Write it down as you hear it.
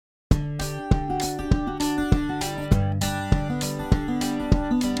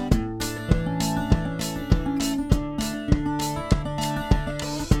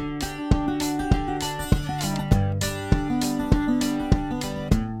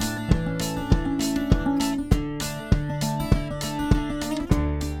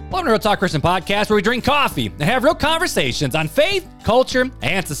Welcome to Real Talk Christian Podcast, where we drink coffee and have real conversations on faith, culture,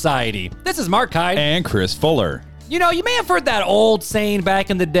 and society. This is Mark Hyde. And Chris Fuller. You know, you may have heard that old saying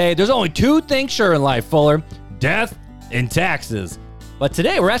back in the day, there's only two things sure in life, Fuller: death and taxes. But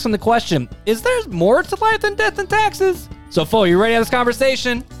today we're asking the question, is there more to life than death and taxes? So, Fuller, you ready to have this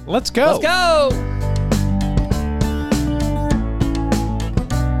conversation? Let's go. Let's go.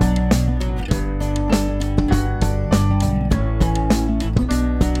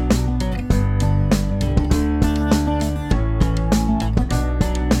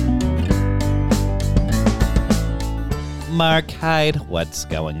 Mark Hyde, what's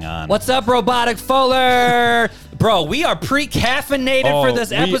going on? What's up, Robotic Fuller? Bro, we are pre-caffeinated for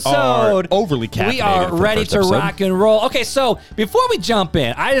this episode. We are overly caffeinated. We are ready to rock and roll. Okay, so before we jump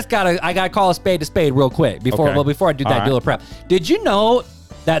in, I gotta call a spade real quick before I do that, do a prep. Did you know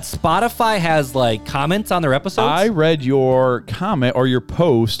that Spotify has like comments on their episodes? I read your comment or your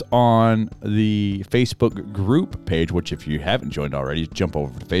post on the Facebook group page, which if you haven't joined already, jump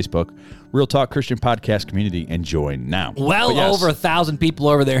over to Facebook, Real Talk Christian Podcast Community, and join now. Well, over 1,000 people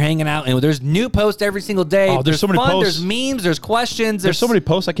over there hanging out, and there's new posts every single day. Oh, there's so many posts. There's memes, there's questions. There's so many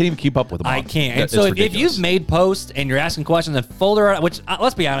posts, I can't even keep up with them all. I can't. And so if you've made posts and you're asking questions and Fuller, which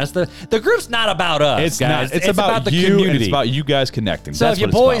let's be honest, the group's not about us, it's guys. Not. It's about the community. It's about you guys connecting. So if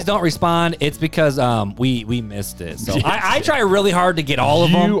your boys don't respond, it's because we missed it. So I try really hard to get all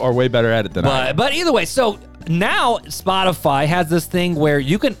of them. You are way better at it than I am. But either way, so now Spotify has this thing where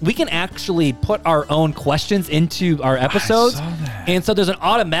we can actually put our own questions into our episodes. I saw that. And so there's an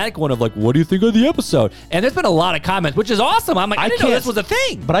automatic one of like, what do you think of the episode? And there's been a lot of comments, which is awesome. I'm like, I didn't know this was a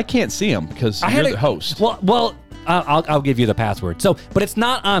thing. But I can't see them because you're the host. Well, I'll give you the password. So, but it's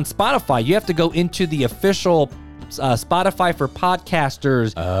not on Spotify. You have to go into the official Spotify for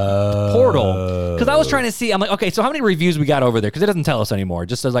Podcasters portal. Because I was trying to see, I'm like, okay, so how many reviews we got over there? Because it doesn't tell us anymore. It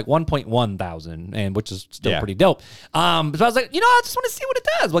just says like 1.1 thousand, and which is still pretty dope. So I was like, I just want to see what it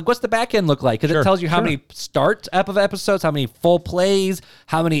does. Like, what's the back end look like? Because it tells you how many start of episodes, how many full plays,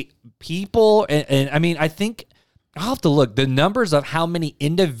 how many people. And I mean, I think I'll have to look. The numbers of how many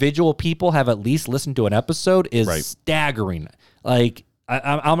individual people have at least listened to an episode is staggering. Like,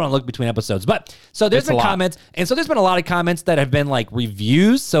 I'm going to look between episodes. But so there's been comments. And so there's been a lot of comments that have been like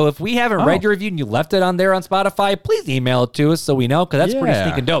reviews. So if we haven't read your review and you left it on there on Spotify, please email it to us so we know, because that's pretty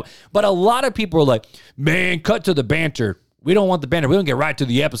sneaking dope. But a lot of people are like, man, cut to the banter. We don't want the banter. We don't get right to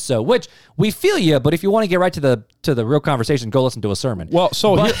the episode, which we feel you. But if you want to get right to the real conversation, go listen to a sermon. Well,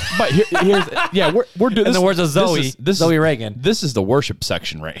 so here's we're doing. In the words of Zoe Reagan. This is the worship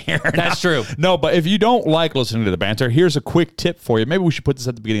section right here. That's true. No, but if you don't like listening to the banter, here's a quick tip for you. Maybe we should put this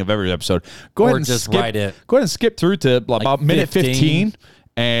at the beginning of every episode. Go ahead and skip through to about minute 15.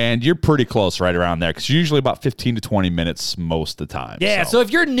 And you're pretty close right around there, because usually about 15 to 20 minutes most of the time. Yeah, so if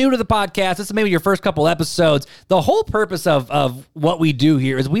you're new to the podcast, this is maybe your first couple episodes. The whole purpose of what we do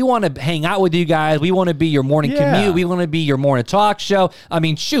here is we want to hang out with you guys. We want to be your morning commute. We want to be your morning talk show. I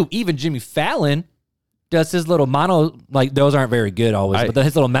mean, shoot, even Jimmy Fallon does his little like those aren't very good always, but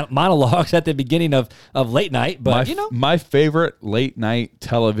his little monologues at the beginning of late night. But, my favorite late night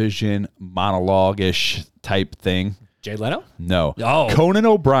television monologue-ish type thing. Jay Leno? No. Oh. Conan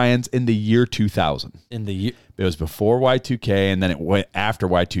O'Brien's In the Year 2000. It was before Y2K, and then it went after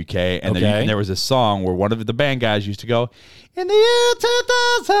Y2K, and then there was a song where one of the band guys used to go, in the year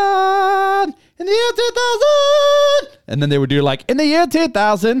 2000, in the year 2000, and then they would do like, in the year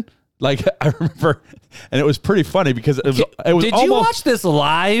 2000. Like, I remember, and it was pretty funny because it was Did you watch this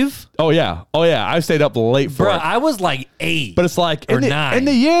live? Oh, yeah. I stayed up late for it. I was like 8 But it's like, or 9. In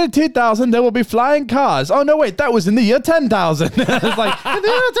the year 2000, there will be flying cars. Oh, no, wait, that was in the year 10,000. It's like, in the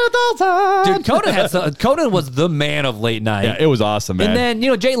year 2000. Dude, Conan was the man of late night. Yeah, it was awesome, man. And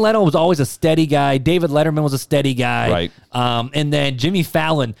then, Jay Leno was always a steady guy. David Letterman was a steady guy. Right. And then Jimmy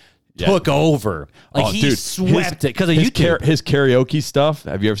Fallon took over. Like, he swept it because of YouTube. His karaoke stuff.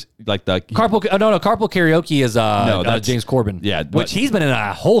 Have you ever like the Carpool Karaoke is that's James Corbin. Yeah, which he's been in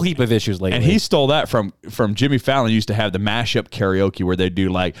a whole heap of issues lately. And he stole that from Jimmy Fallon. Used to have the mashup karaoke where they do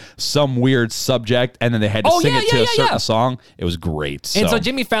like some weird subject and then they had to sing it to a certain song. It was great. And so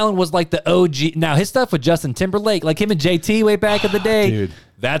Jimmy Fallon was like the OG. Now his stuff with Justin Timberlake, like him and JT way back in the day, dude,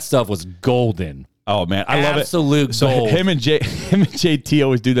 that stuff was golden. Oh man, I love it. Absolute gold. So him and JT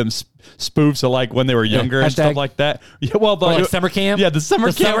always do them spoofs of like when they were younger and stuff like that. Yeah, well, like summer camp. Yeah, the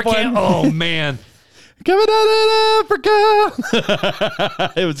summer camp. Oh man. Coming out of Africa.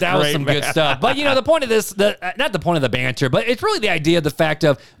 It was That great, was some good stuff. But, the point of this, not the point of the banter, but it's really the idea of the fact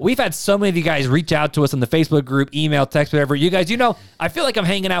of we've had so many of you guys reach out to us in the Facebook group, email, text, whatever. You guys, I feel like I'm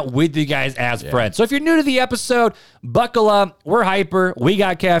hanging out with you guys as friends. So if you're new to the episode, buckle up. We're hyper. We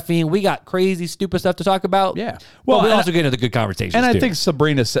got caffeine. We got crazy, stupid stuff to talk about. Yeah. Well, we also get into the good conversations, And I too. think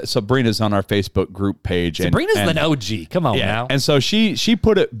Sabrina's on our Facebook group page. Sabrina's an OG. Come on now. And so she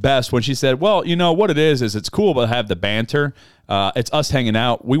put it best when she said, well, what it is it's cool to have the banter. It's us hanging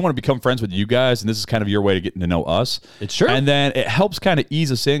out. We want to become friends with you guys, and this is kind of your way to getting to know us. It's true. And then it helps kind of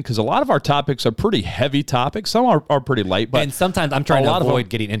ease us in because a lot of our topics are pretty heavy topics. Some are pretty light, but and sometimes I'm trying to avoid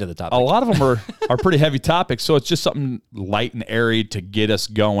getting into the topic. a lot of them are pretty heavy topics. So it's just something light and airy to get us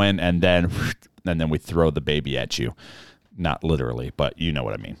going, and then we throw the baby at you. Not literally, but you know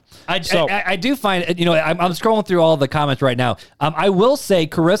what I mean. I do find, I'm scrolling through all the comments right now. I will say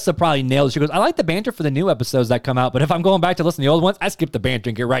Carissa probably nailed it. She goes, I like the banter for the new episodes that come out, but if I'm going back to listen to the old ones, I skip the banter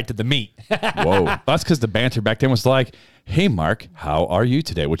and get right to the meat. Whoa. That's because the banter back then was like, hey, Mark, how are you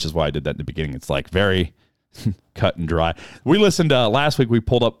today? Which is why I did that in the beginning. It's like very cut and dry. We listened last week. We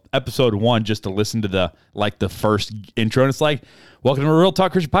pulled up episode 1 just to listen to the first intro. And it's like, welcome to a Real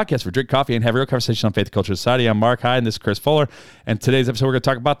Talk Christian podcast. We drink coffee and have real conversation on faith, culture, society. I'm Mark Hyde, and this is Chris Fuller. And today's episode, we're going to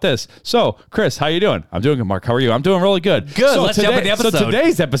talk about this. So, Chris, how you doing? I'm doing good, Mark. How are you? I'm doing really good. Good. So Let's jump in the episode. So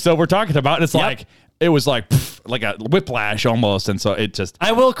today's episode, we're talking about, and it's like, it was like a whiplash almost, and so it just.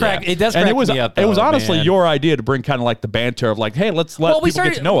 I will crack. Yeah. It does crack me up. It was honestly your idea to bring kind of like the banter of like, hey, let's let people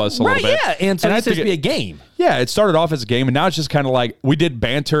get to know us a little bit. Yeah, and so this used to be a game. Yeah, it started off as a game, and now it's just kind of like we did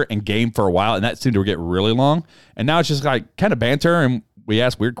banter and game for a while, and that seemed to get really long, and now it's just like kind of banter and. We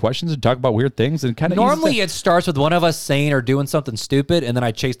ask weird questions and talk about weird things and kind of. Normally, it starts with one of us saying or doing something stupid, and then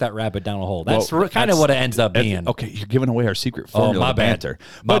I chase that rabbit down a hole. That's kind of what it ends up being. Okay, you're giving away our secret formula my bad. banter.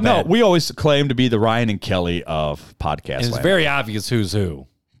 But no, we always claim to be the Ryan and Kelly of podcast. And it's very obvious who's who.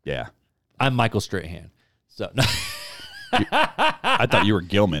 Yeah, I'm Michael Strahan. So no. I thought you were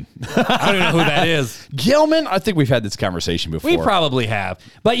Gilman. I don't even know who that is. Gilman? I think we've had this conversation before. We probably have.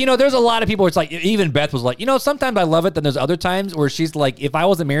 But, there's a lot of people where it's like, even Beth was like, sometimes I love it. Then there's other times where she's like, if I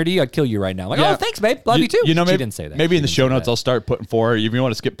wasn't married to you, I'd kill you right now. I'm like, oh, thanks, babe. Love you too. Maybe, she didn't say that. Maybe in the show notes, I'll start putting forward. If you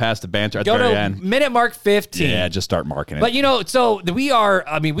want to skip past the banter at the very end. Minute mark 15. Yeah, just start marking it. But, so we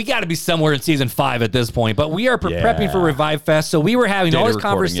got to be somewhere in season 5 at this point. But we are prepping for Revive Fest. So we were having all these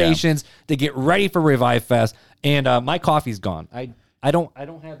conversations to get ready for Revive Fest. And my coffee's gone. I don't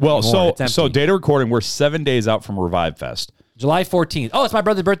have. Well, so data recording. We're 7 days out from Revive Fest, July 14th. Oh, it's my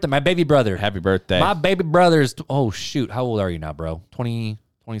brother's birthday. My baby brother. Happy birthday! My baby brother's. Oh shoot! How old are you now, bro? 20,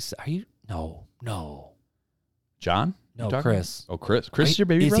 27. Are you? No. John? No, Chris. Oh, Chris. Chris is your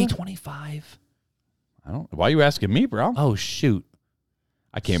baby brother? Is he 25? I don't. Why are you asking me, bro? Oh shoot!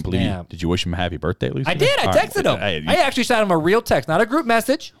 I can't believe you. Did you wish him a happy birthday, at least? I did. I texted him. I actually sent him a real text, not a group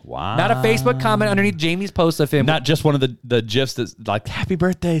message. Wow. Not a Facebook comment underneath Jamie's post of him. Not just one of the GIFs that's like, happy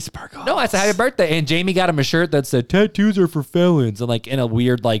birthday, Sparkle. No, I said happy birthday. And Jamie got him a shirt that said, tattoos are for felons. And like in a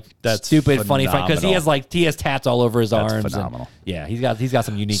weird, like, that's stupid, funny, because he has tats all over his arms. Phenomenal. Yeah, he's got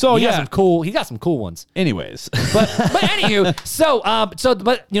some unique. So he got some cool ones. Anyways. But anywho,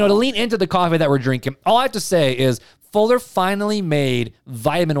 to lean into the coffee that we're drinking, all I have to say is, Fuller finally made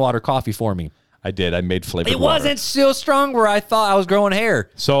vitamin water coffee for me. I did. I made flavored water. It wasn't so strong where I thought I was growing hair.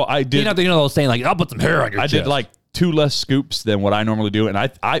 So I did. You know those saying like, I'll put some hair on your chest. I did like 2 less scoops than what I normally do. And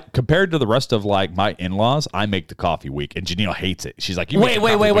I compared to the rest of like my in-laws, I make the coffee weak. And Janelle hates it. She's like,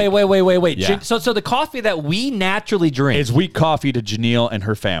 wait. Yeah. So the coffee that we naturally drink is weak coffee to Janelle and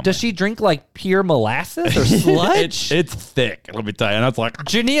her family. Does she drink like pure molasses or sludge? It's thick, let me tell you. And that's like,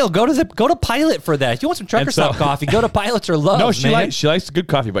 Janelle, go to Pilot for that. If you want some trucker stop coffee, go to Pilots or Love's. No, she likes good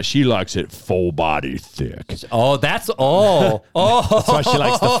coffee, but she likes it full body thick. Oh, that's that's why she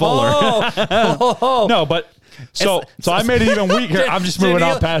likes the Fuller. No, but so I made it even weaker. I'm just moving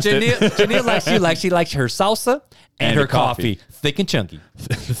on past it. Janelle she likes her salsa and her coffee. Thick and chunky.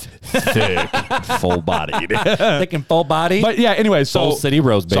 Thick, full bodied. Thick and full body. But yeah, anyway, so Soul City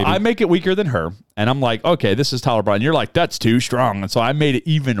Rose, baby. So I make it weaker than her, and I'm like, okay, this is tolerable. And you're like, that's too strong. And so I made it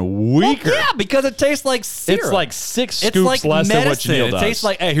even weaker. Well, yeah, because it tastes like syrup. It's like 6 scoops less than what Janelle does. It tastes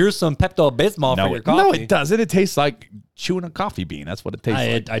like, hey, here's some Pepto-Bismol for your coffee. No, it doesn't. It tastes like chewing a coffee bean. That's what it tastes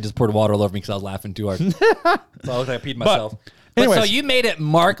like. I just poured water all over me because I was laughing too hard. So I was like, I peed myself. Anyways, so you made it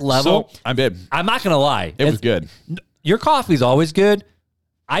Mark level. So I did. I'm not going to lie. It was good. Your coffee's always good.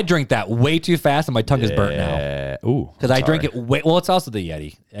 I drink that way too fast, and my tongue is burnt now. Ooh, because I drink it way. Well, it's also the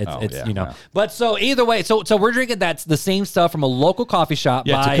Yeti. But so either way, so we're drinking the same stuff from a local coffee shop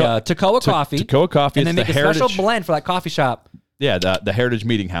by Toccoa Coffee. Toccoa Coffee, and they make a special blend for that coffee shop. Yeah, the Heritage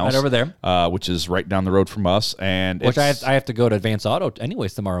Meeting House. Right over there. Which is right down the road from us. And which I have to go to Advance Auto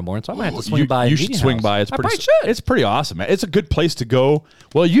anyways tomorrow morning, so I might have to swing by. You should swing by. It's pretty awesome, man. It's a good place to go.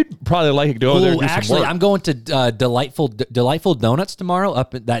 Well, you'd probably like to go there and do actually, some work. I'm going to Delightful Donuts tomorrow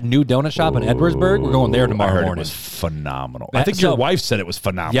up at that new donut shop in Edwardsburg. We're going there tomorrow morning. It was phenomenal. I think your wife said it was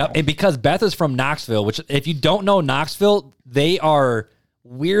phenomenal. Yep, and because Beth is from Knoxville, which if you don't know Knoxville, they are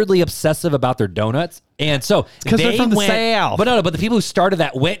weirdly obsessive about their donuts. And so because they're from the South. But the people who started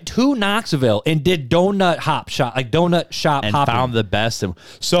that went to Knoxville and did donut shop and hopping. Found the best and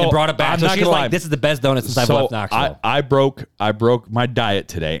brought it back. So she's like, this is the best donut since I've left Knoxville. I broke my diet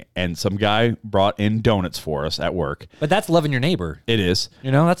today, and some guy brought in donuts for us at work. But that's loving your neighbor. It is.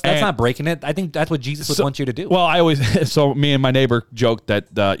 That's not breaking it. I think that's what Jesus would want you to do. Well, me and my neighbor joked that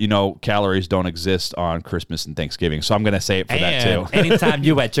calories don't exist on Christmas and Thanksgiving, so I'm going to say it for that too. Anytime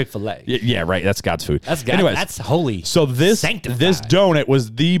you at Chick-fil-A. Yeah, right. That's God's food. Anyways, that's holy. So this donut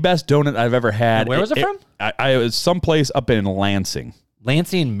was the best donut I've ever had. And where was it from? I was someplace up in Lansing.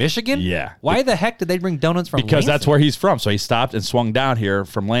 Lansing, Michigan? Yeah. Why the heck did they bring donuts from Because Lansing? that's where he's from. So he stopped and swung down here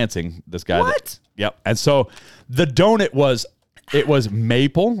from Lansing. This guy. What? Yep. And so the donut was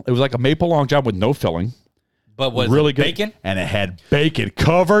maple. It was like a maple long john with no filling. But was really it good bacon? And it had bacon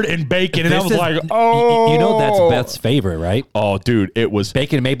covered in bacon. And I was like, oh. You know that's Beth's favorite, right? Oh, dude. It was.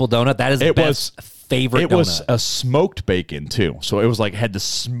 Bacon and maple donut. That is Beth's favorite donut. It was a smoked bacon, too. So it was like, had the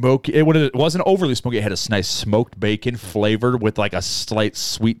smoke. It wasn't overly smoky. It had a nice smoked bacon flavored with like a slight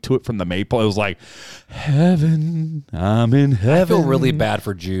sweet to it from the maple. It was like, heaven, I'm in heaven. I feel really bad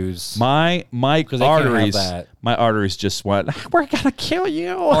for Jews. My arteries just went, we're going to kill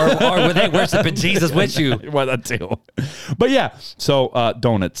you. Or were they worshiping Jesus with you? Well, that too. But yeah, so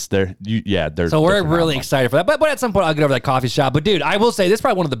donuts, they're. So we're really excited for that. But at some point, I'll get over to that coffee shop. But dude, I will say, this is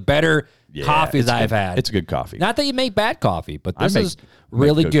probably one of the better coffees I've had. It's a good coffee. Not that you make bad coffee, but this is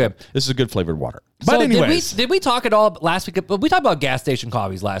really good. This is a good flavored water. So but anyways. did we talk at all last week? We talked about gas station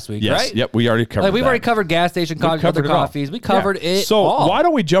coffees last week, right? Yep, we already covered We've already covered gas station coffees, other coffees. We covered it So all. why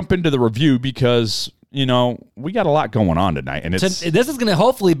don't we jump into the review? Because, we got a lot going on tonight. And this is going to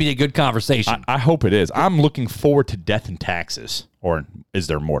hopefully be a good conversation. I hope it is. I'm looking forward to death and taxes. Or is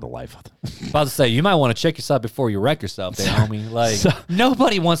there more to life? About to say, you might want to check yourself before you wreck yourself there, homie.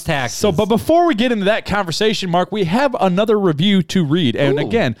 Nobody wants taxes. But before we get into that conversation, Mark, we have another review to read. And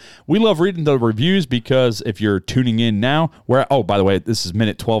again, we love reading the reviews because if you're tuning in now, by the way, this is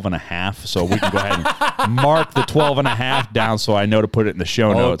minute 12 and a half. So we can go ahead and mark the 12 and a half down so I know to put it in the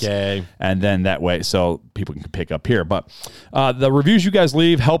show notes. Okay. And then that way, so people can pick up here. But the reviews you guys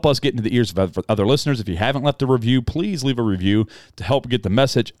leave help us get into the ears of other listeners. If you haven't left a review, please leave a review to help get the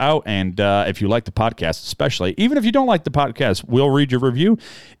message out. And if you like the podcast, especially, even if you don't like the podcast, we'll read your review.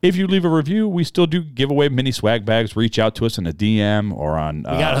 If you leave a review, we still do give away mini swag bags. Reach out to us in a DM or on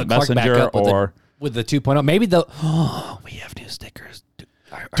Messenger or with the 2.0. Maybe we have new stickers.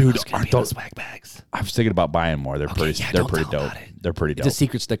 Dude, aren't those swag bags? I was thinking about buying more. They're pretty dope. They're pretty dope. It's a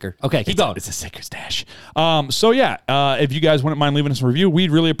secret sticker. Okay, keep going. It's a secret stash. If you guys wouldn't mind leaving us a review,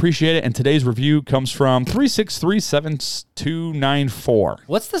 we'd really appreciate it. And today's review comes from 3637294.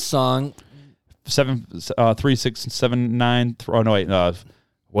 What's the song? 3679. Oh no, wait.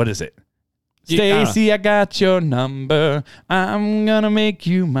 What is it? Stacy, I got your number. I'm gonna make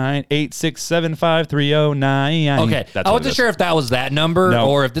you mine. 8675309. Okay, I wasn't sure if that was that number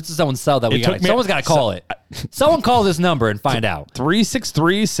or if this is someone's cell that we got. Someone's got to call it. Someone call this number and find out.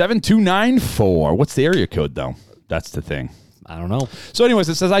 3637294. What's the area code though? That's the thing. I don't know. So anyways,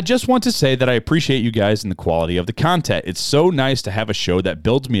 it says, I just want to say that I appreciate you guys and the quality of the content. It's so nice to have a show that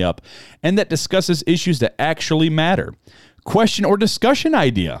builds me up and that discusses issues that actually matter. Question or discussion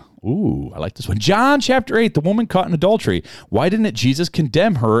idea. Ooh, I like this one. John chapter 8, the woman caught in adultery. Why didn't Jesus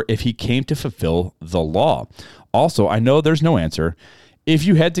condemn her if he came to fulfill the law? Also, I know there's no answer. If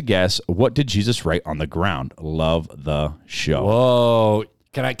you had to guess, what did Jesus write on the ground? Love the show. Whoa.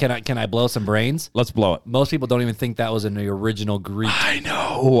 Can I blow some brains? Let's blow it. Most people don't even think that was in the original Greek. I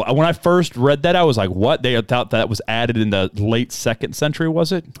know. When I first read that, I was like, what? They thought that was added in the late 2nd century,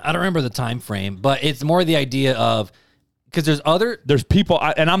 was it? I don't remember the time frame, but it's more the idea of, because there's people,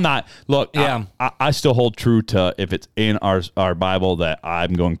 and I'm not, look, yeah. I still hold true to if it's in our Bible that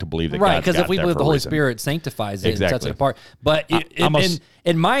I'm going to believe that right, God's because if we believe the Holy reason. Spirit sanctifies it exactly. and sets it apart. But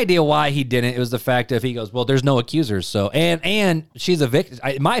in my idea why he didn't, it was the fact if he goes, well, there's no accusers. So, and she's a victim.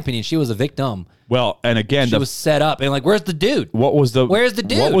 In my opinion, she was a victim. Well, and again, she was set up, and where's the dude? Where's the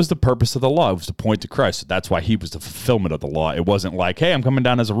dude? What was the purpose of the law? It was to point to Christ. That's why he was the fulfillment of the law. It wasn't like, hey, I'm coming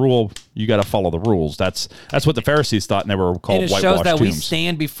down as a rule. You got to follow the rules. That's what the Pharisees thought, and they were called whitewashed tombs. And it shows that we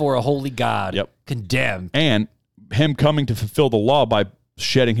stand before a holy God, condemned. And him coming to fulfill the law by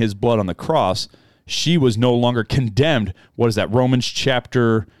shedding his blood on the cross, she was no longer condemned. What is that? Romans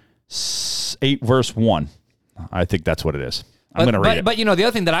chapter 8, verse 1. I think that's what it is. I'm going to read it. But the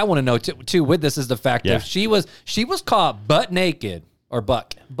other thing that I want to know too with this is the fact that she was caught butt naked or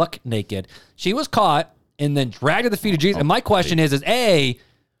buck naked. She was caught and then dragged to the feet of Jesus. And my question is A,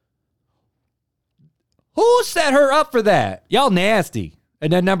 who set her up for that? Y'all nasty.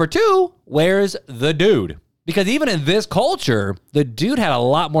 And then number 2, where's the dude? Because even in this culture, the dude had a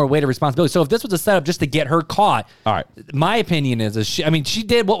lot more weight of responsibility. So if this was a setup just to get her caught, all right, my opinion is she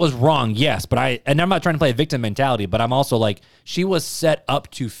did what was wrong, yes, but I'm not trying to play a victim mentality, but I'm also like, she was set up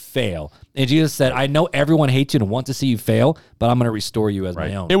to fail. And Jesus said, I know everyone hates you and wants to see you fail, but I'm going to restore you as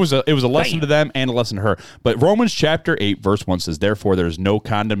my own. It was a lesson to them and a lesson to her. But Romans chapter 8, verse 1 says, therefore there is no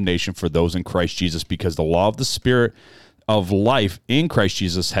condemnation for those in Christ Jesus, because the law of the Spirit of life in Christ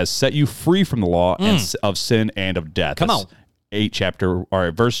Jesus has set you free from the law and of sin and of death. Come on. Chapter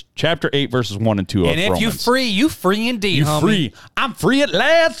 8, verses 1 and 2 and of Romans. And if you free indeed, you homie. Free. I'm free at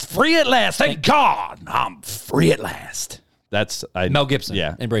last. Free at last. Thank God. I'm free at last. That's Mel Gibson.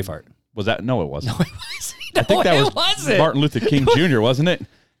 Yeah. And Braveheart. Was that? No, it wasn't. No, it wasn't. I think that was Martin Luther King Jr., wasn't it?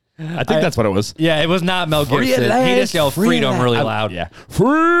 I think that's what it was. Yeah, it was not Mel Gibson. He just yelled freedom really loud. Yeah.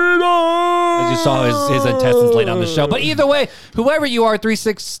 Freedom! I just saw his intestines laid on the show. But either way, whoever you are,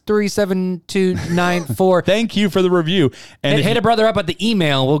 3637294. Thank you for the review. And hit a brother up at the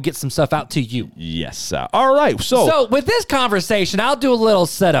email. We'll get some stuff out to you. Yes. All right. So with this conversation, I'll do a little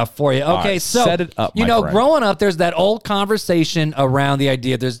setup for you. Okay, right, so set it up, growing up, there's that old conversation around the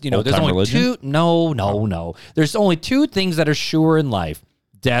idea there's only religion? No. There's only 2 things that are sure in life.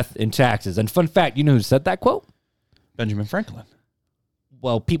 Death and taxes. And fun fact, you know who said that quote? Benjamin Franklin.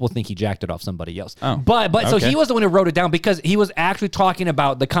 Well, people think he jacked it off somebody else. Oh, but so he was the one who wrote it down because he was actually talking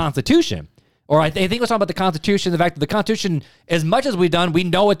about the Constitution. Or I think he was talking about the Constitution, the fact that the Constitution, as much as we've done, we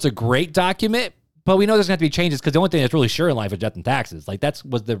know it's a great document, but we know there's going to have to be changes because the only thing that's really sure in life is death and taxes. Like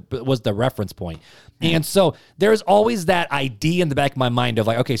was the reference point. And so there's always that idea in the back of my mind of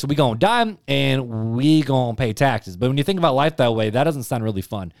like, okay, so we going to die and we going to pay taxes. But when you think about life that way, that doesn't sound really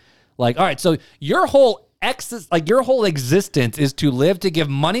fun. Like, all right, so your whole existence is to live to give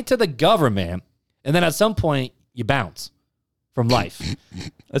money to the government, and then at some point you bounce from life.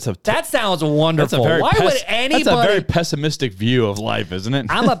 That sounds wonderful. Why would anybody? That's a very pessimistic view of life, isn't it?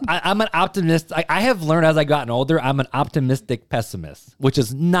 I'm an optimist. I have learned as I've gotten older, I'm an optimistic pessimist, which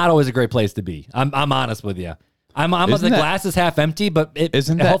is not always a great place to be. I'm honest with you. The glass is half empty, but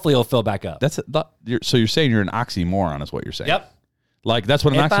hopefully it'll fill back up. So you're saying you're an oxymoron is what you're saying. Yep. Like that's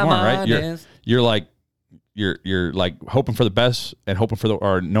what an oxymoron, right? You're like hoping for the best and hoping for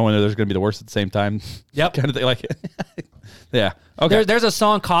or knowing that there's going to be the worst at the same time. Yep. Kind of thing. Like, yeah. Okay. There's a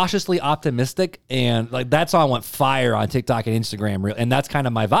song Cautiously Optimistic, and like that song went fire on TikTok and Instagram, and that's kind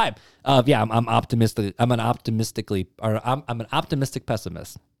of my vibe. I'm optimistic. I'm an optimistic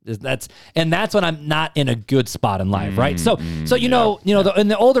pessimist. That's when I'm not in a good spot in life, right? So and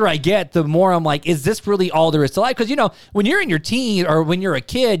the older I get, the more I'm like, is this really all there is to life? Because when you're in your teen or when you're a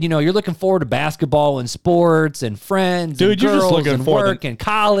kid, you're looking forward to basketball and sports and friends, and girls, you're just looking and work and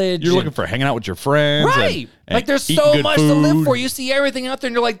college. You're looking for hanging out with your friends, right? Like there's so much to live for. You see everything out there,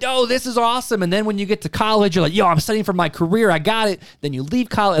 and you're like, oh, this is awesome. And then when you get to college, you're like, yo, I'm studying for my career. I got it. Then you leave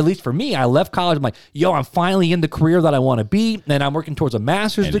college. At least for me, I left college. I'm like, yo, I'm finally in the career that I want to be, and I'm working towards a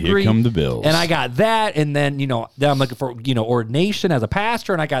master's degree. Here come the bills. And I got that, and then then I'm looking for ordination as a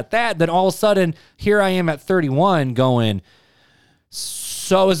pastor, and I got that. Then all of a sudden, here I am at 31, going.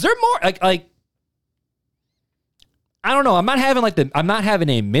 So is there more like? I don't know. I'm not having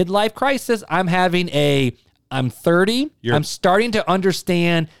a midlife crisis. I'm 30. I'm starting to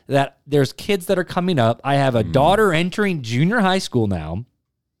understand that there's kids that are coming up. I have a daughter entering junior high school now.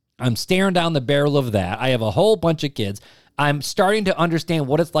 I'm staring down the barrel of that. I have a whole bunch of kids. I'm starting to understand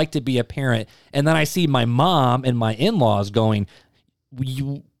what it's like to be a parent. And then I see my mom and my in-laws going,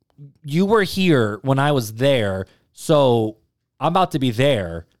 you were here when I was there, so I'm about to be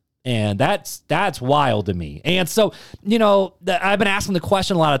there. And that's wild to me. And so, I've been asking the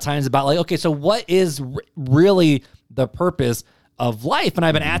question a lot of times about like, okay, so what is really the purpose of life? And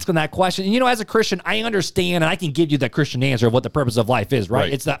I've been asking that question. And, as a Christian, I understand and I can give you the Christian answer of what the purpose of life is,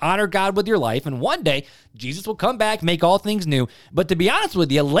 right? It's to honor God with your life. And one day, Jesus will come back, make all things new. But to be honest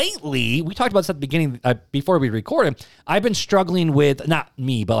with you, lately, we talked about this at the beginning, before we recorded, I've been struggling with, not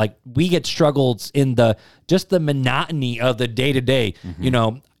me, but like we get struggles in just the monotony of the day-to-day.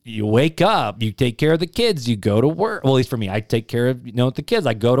 you wake up, you take care of the kids, you go to work. Well, at least for me, I take care of, the kids.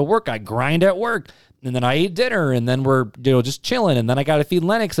 I go to work, I grind at work, and then I eat dinner, and then we're, just chilling, and then I got to feed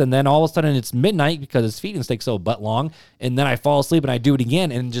Lennox, and then all of a sudden it's midnight because his feedings take so butt long, and then I fall asleep and I do it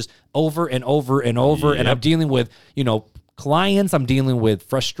again, and just over and over and over, and I'm dealing with, clients, I'm dealing with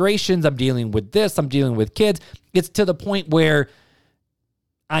frustrations, I'm dealing with this, I'm dealing with kids. It's to the point where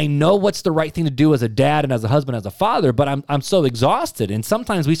I know what's the right thing to do as a dad and as a husband, as a father, but I'm so exhausted. And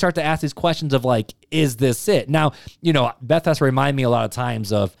sometimes we start to ask these questions of like, is this it? Now, Beth has to remind me a lot of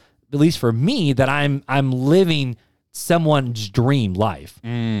times of, at least for me, that I'm living someone's dream life.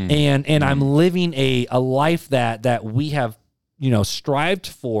 And I'm living a life that we have, strived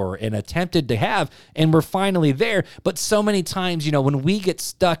for and attempted to have, and we're finally there. But so many times, when we get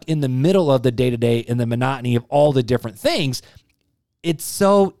stuck in the middle of the day-to-day in the monotony of all the different things, it's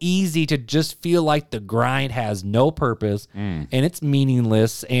so easy to just feel like the grind has no purpose and it's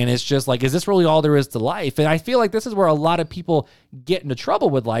meaningless. And it's just like, is this really all there is to life? And I feel like this is where a lot of people get into trouble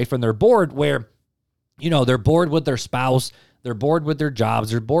with life, and they're bored, where, they're bored with their spouse, they're bored with their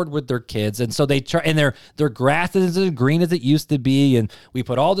jobs, they're bored with their kids. And so they try, and their grass isn't as green as it used to be. And we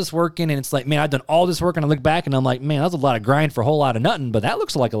put all this work in, and it's like, man, I've done all this work, and I look back and I'm like, man, that's a lot of grind for a whole lot of nothing, but that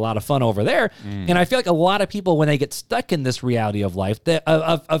looks like a lot of fun over there. And I feel like a lot of people, when they get stuck in this reality of life, that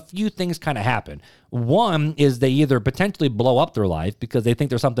a few things kind of happen. One is they either potentially blow up their life because they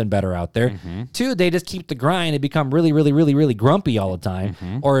think there's something better out there. Two, they just keep the grind and become really, really, really, really grumpy all the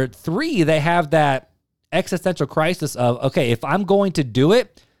time. Or three, they have that existential crisis of, okay, if I'm going to do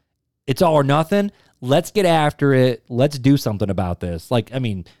it, it's all or nothing. Let's get after it. Let's do something about this.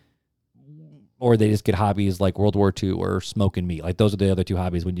 Or they just get hobbies like World War II or smoking meat. Like, those are the other two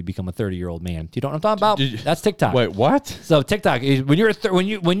hobbies when you become a 30-year-old man. Do you know what I'm talking about? That's TikTok. Wait, what? So TikTok is when you're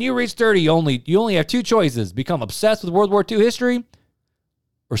when you reach 30, you only have two choices: become obsessed with World War II history,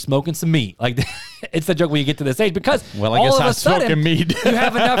 or smoking some meat. Like, it's the joke when you get to this age, because I all guess of I'm a sudden smoking meat. you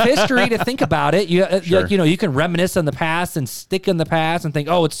have enough history to think about it. Sure. You can reminisce on the past and stick in the past and think,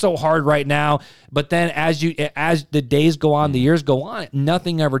 oh, it's so hard right now. But then as the days go on, the years go on,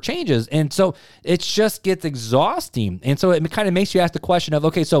 nothing ever changes. And so it just gets exhausting. And so it kind of makes you ask the question of,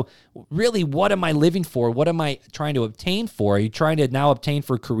 okay, so really, what am I living for? What am I trying to obtain for? Are you trying to now obtain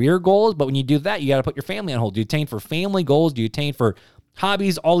for career goals? But when you do that, you got to put your family on hold. Do you attain for family goals? Do you attain for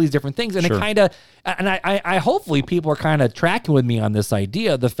hobbies, all these different things? And It kind of, and I hopefully people are kind of tracking with me on this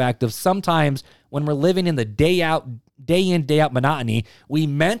idea, the fact of sometimes when we're living in the day in, day out monotony, we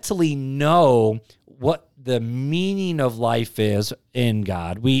mentally know what the meaning of life is in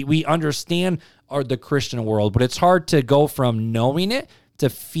God. We understand the Christian world, but it's hard to go from knowing it to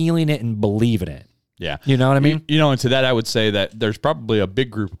feeling it and believing it. Yeah. You know what I mean? And to that, I would say that there's probably a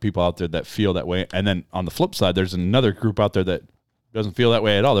big group of people out there that feel that way. And then on the flip side, there's another group out there that doesn't feel that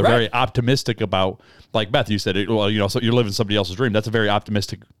way at all. They're very optimistic about, like Beth, you said, so you're living somebody else's dream. That's a very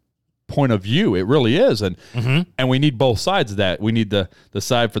optimistic point of view. It really is. And and we need both sides of that. We need the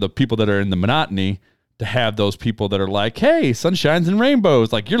side for the people that are in the monotony to have those people that are like, hey, sunshines and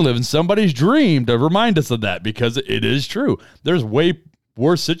rainbows. Like, you're living somebody's dream, to remind us of that, because it is true. There's way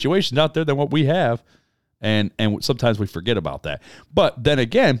worse situations out there than what we have. And sometimes we forget about that. But then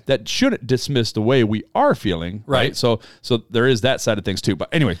again, that shouldn't dismiss the way we are feeling, right? So there is that side of things too. But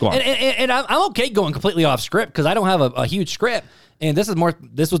anyway, go on. And I'm okay going completely off script, because I don't have a huge script. And this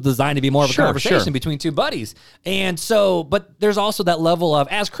was designed to be more of a conversation between two buddies. And so, but there's also that level of,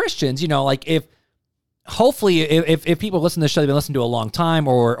 as Christians, like, hopefully if people listen to the show, they've been listening to a long time,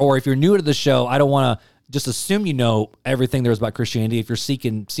 or if you're new to the show, I don't want to just assume you know everything there is about Christianity if you're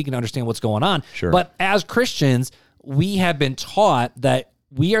seeking to understand what's going on. Sure. But as Christians, we have been taught that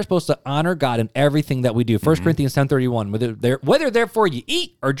we are supposed to honor God in everything that we do. 1 Corinthians 10:31, whether therefore you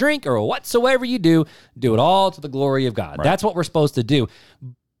eat or drink or whatsoever you do it all to the glory of God. Right. That's what we're supposed to do.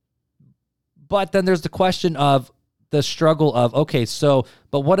 But then there's the question of the struggle of, okay, so,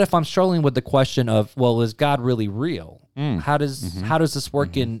 but what if I'm struggling with the question of, well, is God really real? How does this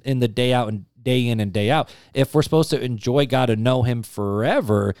work in the day out and day in and day out? If we're supposed to enjoy God and know him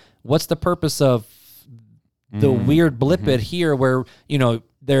forever, what's the purpose of the weird blip it here where,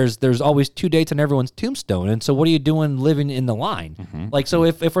 there's always 2 dates on everyone's tombstone? And so what are you doing living in the line? Like, so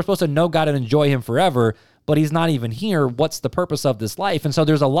if we're supposed to know God and enjoy him forever, but he's not even here, what's the purpose of this life? And so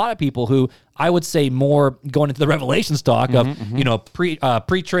there's a lot of people who, I would say, more going into the Revelations talk of,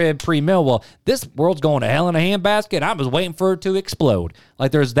 pre-trib, pre-mill. Well, this world's going to hell in a handbasket. I'm just waiting for it to explode.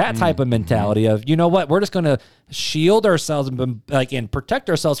 Like there's that type of mentality of, you know what, we're just going to shield ourselves and protect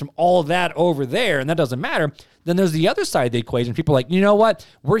ourselves from all of that over there, and that doesn't matter. Then there's the other side of the equation. People are like, you know what,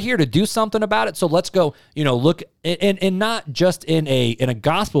 we're here to do something about it, so let's go, look, and not just in a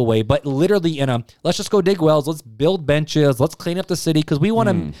gospel way, but literally let's just go dig wells, let's build benches, let's clean up the city, because we want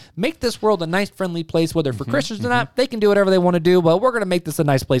to make this world a nice, friendly place, whether for Christians or not. They can do whatever they want to do, but we're going to make this a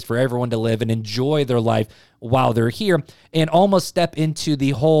nice place for everyone to live and enjoy their life while they're here, and almost step into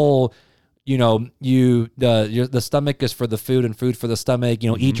the whole, the stomach is for the food and food for the stomach,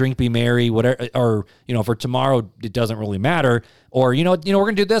 eat, drink, be merry, whatever, or, for tomorrow, it doesn't really matter. Or, we're going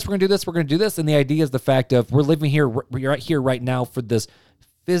to do this, we're going to do this, we're going to do this. And the idea is the fact of we're living here, we're right here right now for this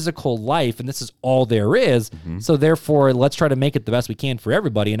physical life, and this is all there is. So therefore, let's try to make it the best we can for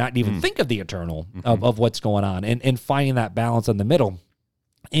everybody and not even think of the eternal of what's going on, and finding that balance in the middle.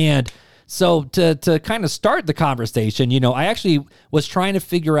 And so to kind of start the conversation, I actually was trying to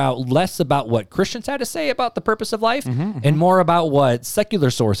figure out less about what Christians had to say about the purpose of life and more about what secular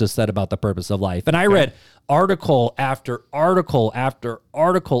sources said about the purpose of life. And I read article after article after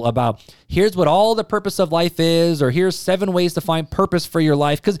article about here's what all the purpose of life is, or here's 7 ways to find purpose for your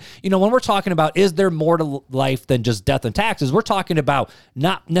life. Because, when we're talking about is there more to life than just death and taxes, we're talking about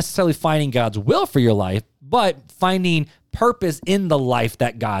not necessarily finding God's will for your life, but finding purpose in the life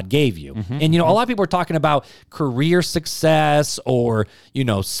that God gave you. And, a lot of people are talking about career success or,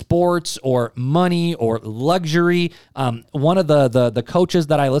 sports or money or luxury. One of the coaches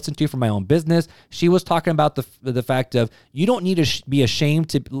that I listened to for my own business, she was talking about the fact of you don't need to be ashamed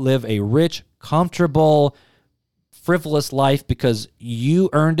to live a rich, comfortable, frivolous life because you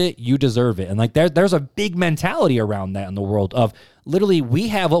earned it, you deserve it. And like there's a big mentality around that in the world of literally we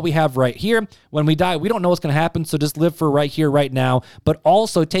have what we have right here. When we die, we don't know what's going to happen, so just live for right here, right now, but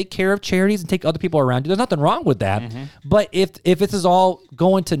also take care of charities and take other people around you. There's nothing wrong with that. But if this is all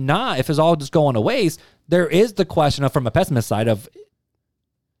going to not, if it's all just going to waste, there is the question of, from a pessimist side of,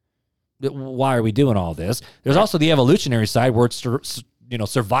 why are we doing all this? There's also the evolutionary side where it's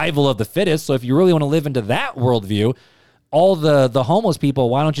survival of the fittest. So if you really want to live into that worldview, all the homeless people,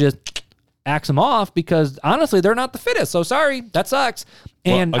 why don't you just axe them off? Because honestly, they're not the fittest. So sorry, that sucks.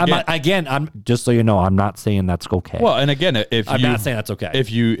 And well, I'm just so you know, I'm not saying that's okay. Well, and again, I'm not saying that's okay.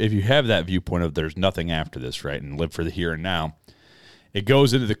 If you have that viewpoint of there's nothing after this, right, and live for the here and now, it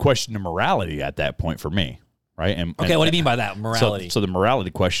goes into the question of morality at that point for me, right? And what do you mean by that, morality? So the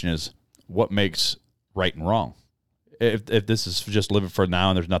morality question is what makes right and wrong. If this is just living for now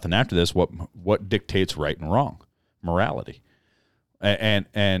and there's nothing after this, what dictates right and wrong? Morality.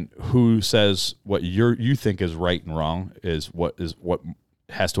 And who says what you think is right and wrong is what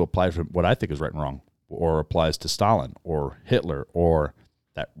has to apply to what I think is right and wrong, or applies to Stalin or Hitler or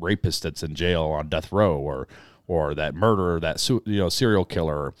that rapist that's in jail on death row or that murderer, that serial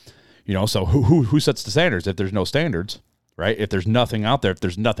killer, so who sets the standards? If there's no standards, right? If there's nothing out there, if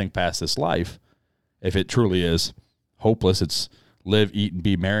there's nothing past this life, if it truly is hopeless, it's live, eat, and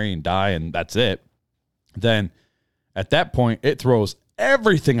be merry and die, and that's it, then at that point, it throws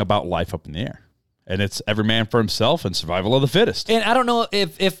everything about life up in the air. And it's every man for himself and survival of the fittest. And I don't know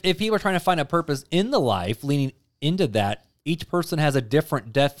if people are trying to find a purpose in the life, leaning into that, each person has a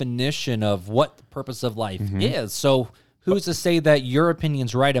different definition of what the purpose of life is. So who's to say that your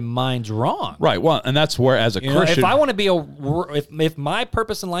opinion's right and mine's wrong? Right. Well, and that's where, as a Christian, if I want to be if my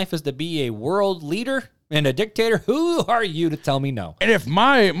purpose in life is to be a world leader and a dictator, who are you to tell me no? And if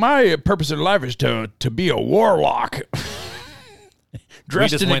my purpose in life is to be a warlock,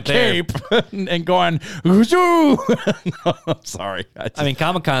 dressed in a cape and going, no, sorry. I mean,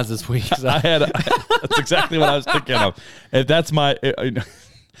 Comic-Con's this week. So. That's exactly what I was thinking of. If that's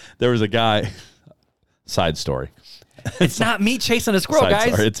there was a guy, side story. It's not me chasing a squirrel,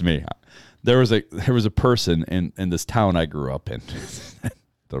 guys. Sorry, it's me. There was a person in this town I grew up in.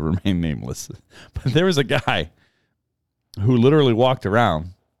 They'll remain nameless. But there was a guy who literally walked around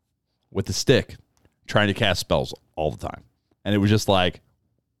with a stick trying to cast spells all the time. And it was just like,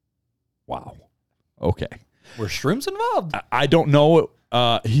 wow, okay. Were shrooms involved? I don't know.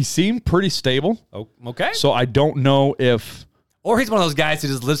 He seemed pretty stable. Oh, okay. So I don't know if... Or he's one of those guys who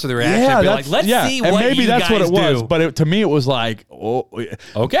just lives for the reaction and be like, let's see what maybe you that's guys what it was. do. But to me, it was like, oh,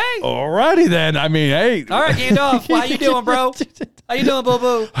 okay. Alrighty then. I mean, hey. All right, Gandalf. How you doing, bro? How you doing,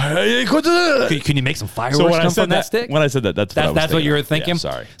 Boo-Boo? Can Can you make some fireworks come from that stick? When I said that, that's what you were thinking?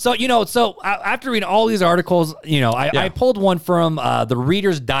 Yeah, sorry. So, after reading all these articles, I pulled one from the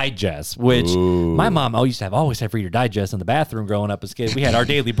Reader's Digest, which my mom always have Reader Digest in the bathroom growing up as kids. We had Our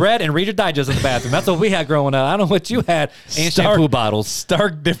Daily Bread and Reader Digest in the bathroom. That's what we had growing up. I don't know what you had. And shampoo bottles.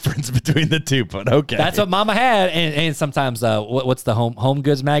 Stark difference between the two, but okay. That's what Mama had. And sometimes, what's the Home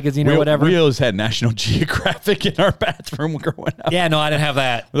Goods magazine or whatever? We always had National Geographic in our bathroom growing up. Yeah, no, I didn't have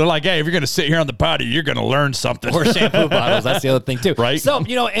that. They're like, hey, if you're going to sit here on the potty, you're going to learn something. Or shampoo bottles. That's the other thing, too. Right. So,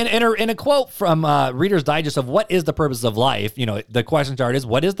 in a quote from Reader's Digest of what is the purpose of life, the question chart is,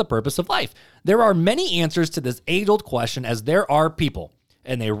 what is the purpose of life? There are many answers to this age-old question as there are people.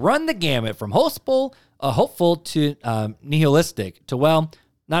 And they run the gamut from hopeful to nihilistic to,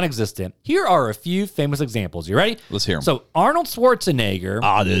 non-existent. Here are a few famous examples. You ready? Let's hear them. So, Arnold Schwarzenegger.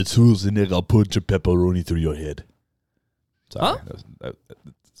 That's Schwarzenegger. I'll punch a pepperoni through your head. Sorry. Huh?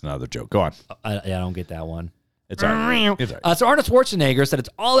 That's another joke. Go on. I don't get that one. It's all right. So Arnold Schwarzenegger said it's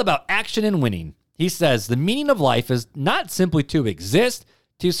all about action and winning. He says the meaning of life is not simply to exist,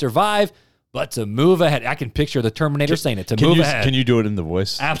 to survive, but to move ahead. I can picture the Terminator saying it, move ahead. Can you do it in the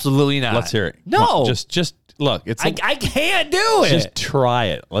voice? Absolutely not. Let's hear it. No. Just look. I can't do it. Just try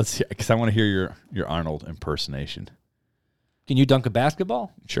it. Let's hear, because I want to hear your Arnold impersonation. Can you dunk a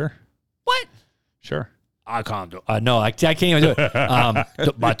basketball? Sure. What? Sure. I can't do it. No, I can't even do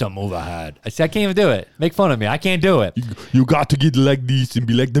it. But to move ahead. I can't even do it. Make fun of me. I can't do it. You got to get like this and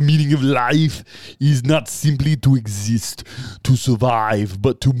be like, the meaning of life is not simply to exist, to survive,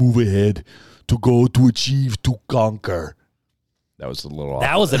 but to move ahead, to go, to achieve, to conquer. That was a little off.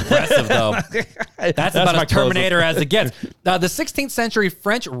 That was impressive, though. That's about as Terminator as it gets. The 16th century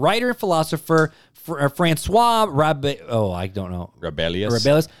French writer and philosopher Francois Rabelais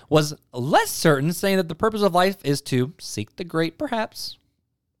was less certain, saying that the purpose of life is to seek the great, perhaps.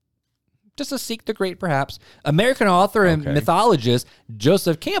 Just to seek the great, perhaps. American author and mythologist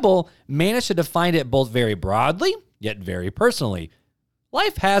Joseph Campbell managed to define it both very broadly, yet very personally.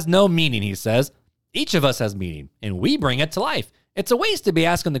 Life has no meaning, he says. Each of us has meaning, and we bring it to life. It's a waste to be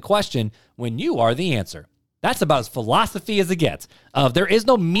asking the question when you are the answer. That's about as philosophy as it gets. There is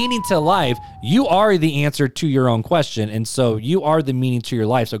no meaning to life. You are the answer to your own question, and so you are the meaning to your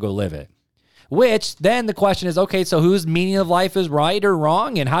life, so go live it. Which, then the question is, okay, so whose meaning of life is right or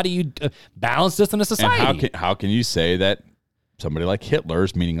wrong, and how do you balance this in a society? And how can you say that somebody like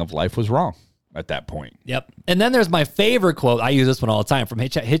Hitler's meaning of life was wrong at that point? Yep. And then there's my favorite quote. I use this one all the time from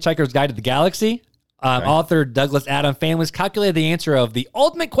Hitchhiker's Guide to the Galaxy. Author Douglas Adam Families calculated the answer of the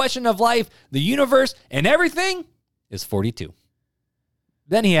ultimate question of life, the universe, and everything is 42.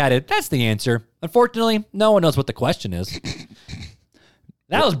 Then he added, that's the answer. Unfortunately, no one knows what the question is.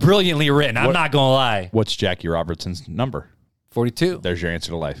 That was brilliantly written. I'm not going to lie. What's Jackie Robertson's number? 42. There's your answer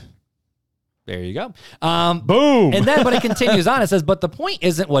to life. There you go. Boom. And then, but it continues on. It says, but the point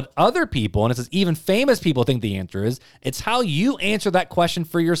isn't what other people, and it says even famous people think the answer is. It's how you answer that question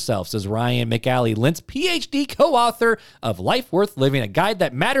for yourself, says Ryan McAley Lentz, PhD, co-author of Life Worth Living, a guide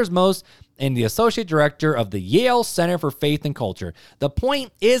that matters most, and the associate director of the Yale Center for Faith and Culture. The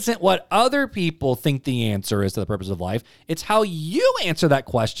point isn't what other people think the answer is to the purpose of life. It's how you answer that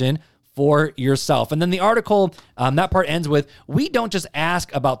question for yourself. And then the article, that part ends with, we don't just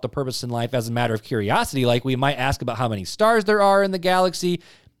ask about the purpose in life as a matter of curiosity, like we might ask about how many stars there are in the galaxy.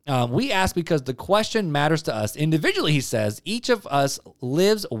 We ask because the question matters to us individually, he says. Each of us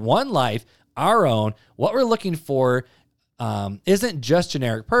lives one life, our own. What we're looking for isn't just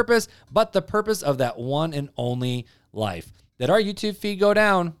generic purpose, but the purpose of that one and only life. Did our YouTube feed go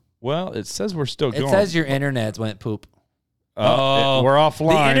down? Well, it says we're still going. It says your internet went poop. Oh, we're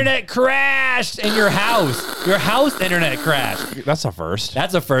offline. The internet crashed in your house. Your house internet crashed. That's a first.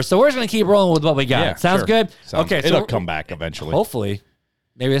 That's a first. So we're just going to keep rolling with what we got. Yeah, Sounds sure. good? Okay. It'll come back eventually. Hopefully.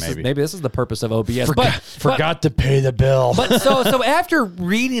 Maybe this is the purpose of OBS. Forgot to pay the bill. But so after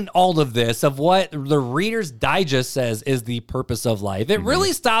reading all of this, of what the Reader's Digest says is the purpose of life, it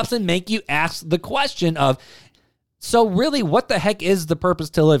really stops and make you ask the question of, so really, what the heck is the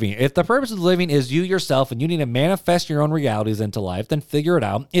purpose to living? If the purpose of living is you yourself and you need to manifest your own realities into life, then figure it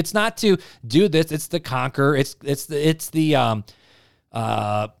out. It's not to do this. It's to conquer. It's the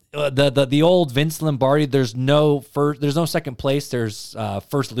the old Vince Lombardi, there's no second place, there's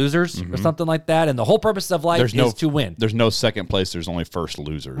first losers or something like that, and the whole purpose of life is to win. There's no second place, there's only first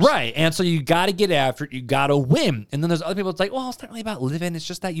losers. Right, and so you got to get after it, you got to win. And then there's other people that's like, well, it's not really about living, it's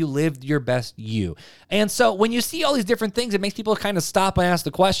just that you lived your best you. And so when you see all these different things, it makes people kind of stop and ask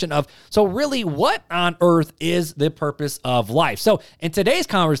the question of, so really, what on earth is the purpose of life? So in today's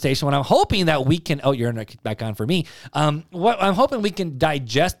conversation, what I'm hoping that we can, you're going to kick back on for me, what I'm hoping we can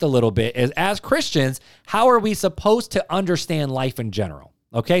digest a little bit is, as Christians, how are we supposed to understand life in general?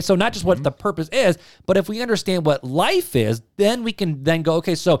 Okay, so not just what the purpose is, but if we understand what life is, then we can then go,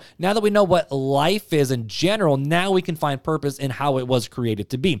 okay, so now that we know what life is in general, now we can find purpose in how it was created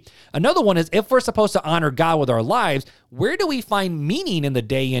to be. Another one is, if we're supposed to honor God with our lives, where do we find meaning in the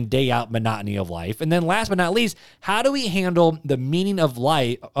day in, day out monotony of life? And then last but not least, how do we handle the meaning of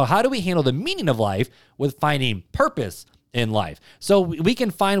life? How do we handle the meaning of life with finding purpose in life? So we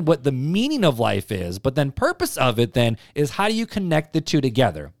can find what the meaning of life is, but then purpose of it then is, how do you connect the two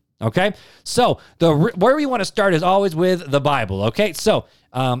together? Okay, so where we want to start is always with the Bible. Okay, so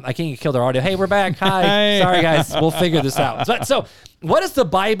I can't kill their audio. Hey, we're back. Hi. Sorry, guys. We'll figure this out. So what does the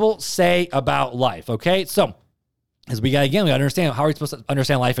Bible say about life? Okay, so as we got to understand, how are we supposed to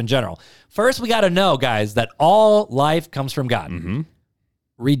understand life in general? First, we got to know, guys, that all life comes from God.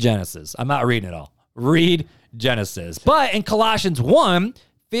 Read Genesis. I'm not reading it all. Read Genesis. But in Colossians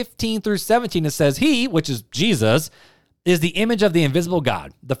 1:15-17, it says, he, which is Jesus, is the image of the invisible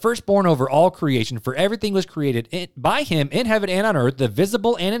God, the firstborn over all creation. For everything was created by him in heaven and on earth, the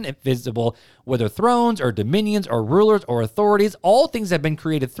visible and invisible, whether thrones or dominions or rulers or authorities. All things have been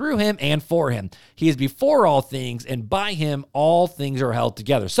created through him and for him. He is before all things, and by him all things are held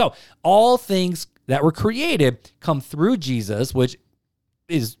together. So all things that were created come through Jesus, which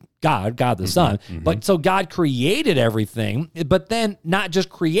is God the Son. But so God created everything, but then not just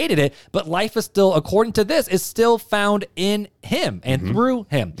created it, but life is still, according to this, is still found in him and through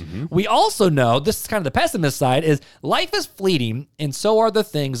him. We also know, this is kind of the pessimist side, is life is fleeting, and so are the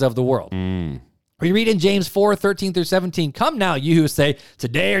things of the world. We read in James 4:13-17, come now, you who say,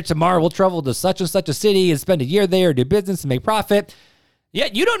 today or tomorrow we'll travel to such and such a city and spend a year there, do business and make profit.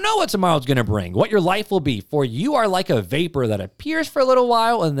 Yet you don't know what tomorrow's going to bring, what your life will be, for you are like a vapor that appears for a little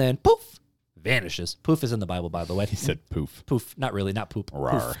while and then poof, vanishes. Poof is in the Bible, by the way. He said poof. Poof, not really, not poop.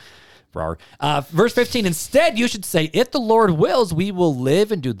 Rawr. Poof. Rawr. Verse 15, instead you should say, if the Lord wills, we will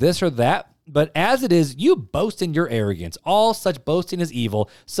live and do this or that. But as it is, you boast in your arrogance. All such boasting is evil.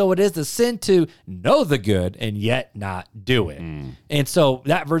 So it is the sin to know the good and yet not do it. And so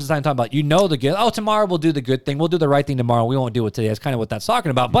that verse is talking about, you know the good. Oh, tomorrow we'll do the good thing. We'll do the right thing tomorrow. We won't do it today. That's kind of what that's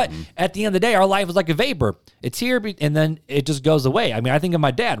talking about. But at the end of the day, our life is like a vapor. It's here and then it just goes away. I mean, I think of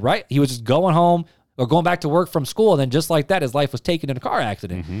my dad, right? He was just going home or going back to work from school. And then just like that, his life was taken in a car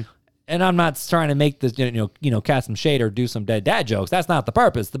accident. And I'm not trying to make this, cast some shade or do some dead dad jokes. That's not the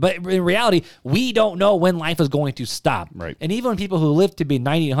purpose. But in reality, we don't know when life is going to stop. Right. And even people who live to be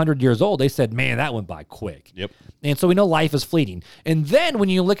 90, 100 years old, they said, man, that went by quick. Yep. And so we know life is fleeting. And then when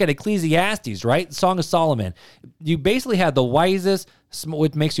you look at Ecclesiastes, right, Song of Solomon, you basically had the wisest,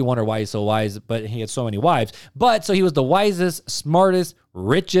 which makes you wonder why he's so wise, but he had so many wives. But so he was the wisest, smartest,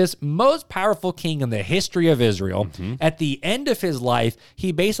 richest, most powerful king in the history of Israel. At the end of his life,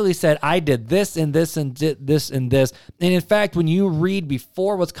 he basically said, I did this and this and did this and this. And in fact, when you read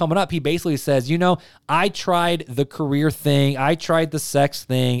before what's coming up, he basically says, I tried the career thing. I tried the sex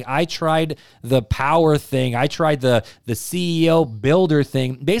thing. I tried the power thing. I tried the CEO builder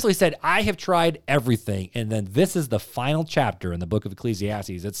thing. Basically said, I have tried everything. And then this is the final chapter in the book of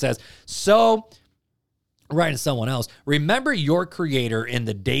Ecclesiastes. It says, so writing to someone else, remember your creator in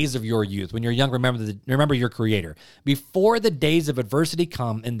the days of your youth. When you're young, remember your creator. Before the days of adversity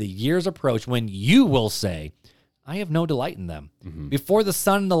come and the years approach, when you will say, I have no delight in them. Before the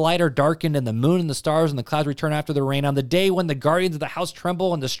sun and the light are darkened and the moon and the stars and the clouds return after the rain, on the day when the guardians of the house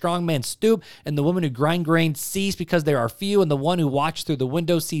tremble and the strong man stoop and the woman who grind grain cease because there are few and the one who watches through the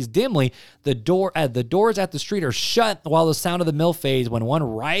window sees dimly, the doors at the street are shut while the sound of the mill fades, when one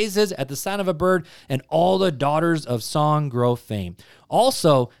rises at the sound of a bird and all the daughters of song grow faint.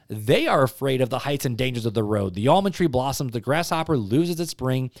 Also, they are afraid of the heights and dangers of the road. The almond tree blossoms, the grasshopper loses its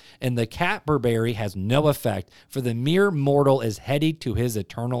spring, and the catberberry has no effect, for the mere mortal is headed to his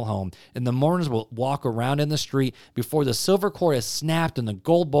eternal home. And the mourners will walk around in the street before the silver cord is snapped and the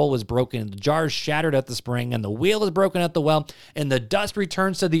gold bowl is broken, and the jar is shattered at the spring, and the wheel is broken at the well, and the dust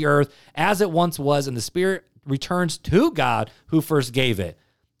returns to the earth as it once was, and the spirit returns to God who first gave it.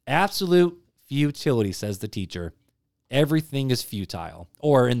 Absolute futility, says the teacher. Everything is futile.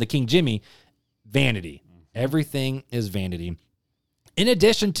 Or in the King Jimmy, vanity. Everything is vanity. In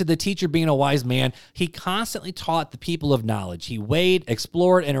addition to the teacher being a wise man, he constantly taught the people of knowledge. He weighed,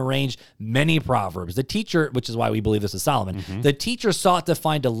 explored, and arranged many proverbs. The teacher, which is why we believe this is Solomon, the teacher sought to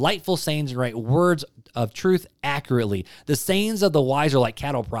find delightful sayings and write words of truth accurately. The sayings of the wise are like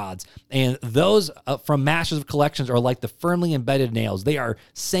cattle prods, and those from masters of collections are like the firmly embedded nails. They are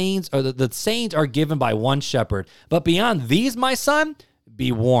sayings, or the sayings are given by one shepherd. But beyond these, my son,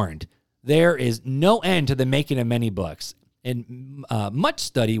 be warned. There is no end to the making of many books, and much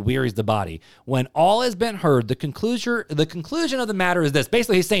study wearies the body. When all has been heard, the conclusion of the matter is this.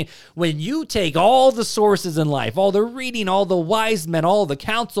 Basically, he's saying, when you take all the sources in life, all the reading, all the wise men, all the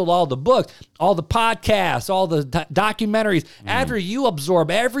counsel, all the books, all the podcasts, all the documentaries, after you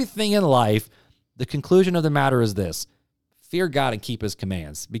absorb everything in life, the conclusion of the matter is this: fear God and keep his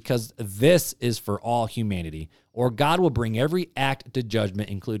commands, because this is for all humanity, or God will bring every act to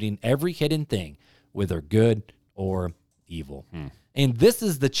judgment, including every hidden thing, whether good or evil. And this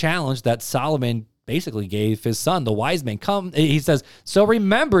is the challenge that Solomon basically gave his son, the wise man. He says, so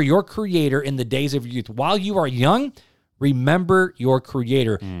remember your creator in the days of your youth. While you are young, remember your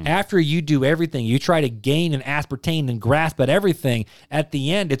creator. After you do everything, you try to gain and ascertain and grasp at everything. At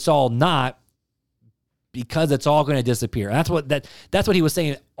the end, it's all not, because it's all going to disappear. And that's what he was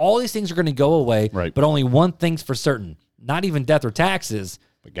saying. All these things are going to go away, right, but only one thing's for certain. Not even death or taxes,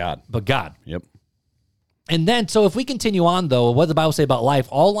 but God. But God. Yep. And then, so if we continue on, though, what does the Bible say about life?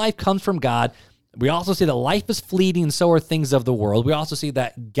 All life comes from God. We also see that life is fleeting, and so are things of the world. We also see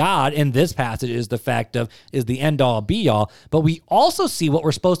that God, in this passage, is the end-all, be-all. But we also see what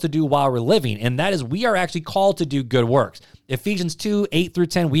we're supposed to do while we're living, and that is we are actually called to do good works. Ephesians 2, 8 through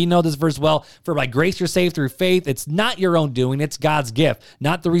 10, we know this verse well. For by grace you're saved through faith. It's not your own doing, it's God's gift,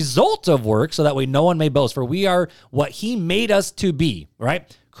 not the result of work, so that way no one may boast. For we are what he made us to be,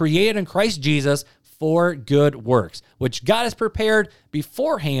 right? Created in Christ Jesus for good works, which God has prepared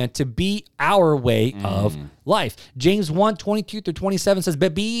beforehand to be our way of life. James 1, 22 through 27 says,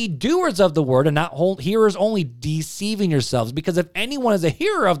 but be ye doers of the word and not hearers only, deceiving yourselves. Because if anyone is a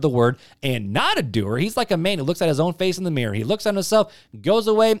hearer of the word and not a doer, he's like a man who looks at his own face in the mirror. He looks at himself, goes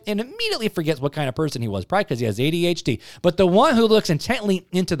away, and immediately forgets what kind of person he was, probably because he has ADHD. But the one who looks intently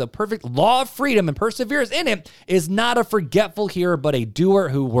into the perfect law of freedom and perseveres in it is not a forgetful hearer, but a doer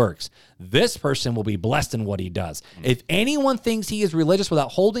who works. This person will be blessed in what he does. If anyone thinks he is religious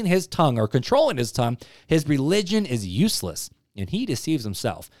without holding his tongue or controlling his tongue, his religion is useless, and he deceives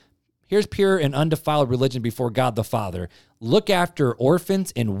himself. Here's pure and undefiled religion before God the Father. Look after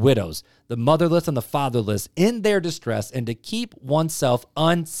orphans and widows, the motherless and the fatherless in their distress, and to keep oneself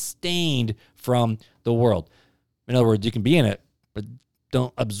unstained from the world. In other words, you can be in it, but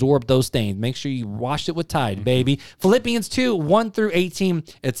don't absorb those stains. Make sure you wash it with Tide, baby. Philippians 2, 1 through 18.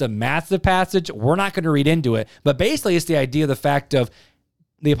 It's a massive passage. We're not going to read into it. But basically, it's the idea of the fact of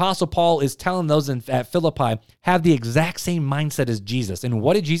the Apostle Paul is telling those at Philippi, have the exact same mindset as Jesus. And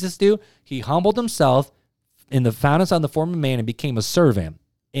what did Jesus do? He humbled himself found himself in the form of man and became a servant.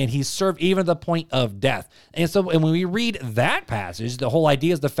 And he served even to the point of death. And when we read that passage, the whole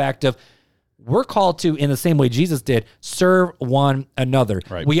idea is the fact of we're called to, in the same way Jesus did, serve one another.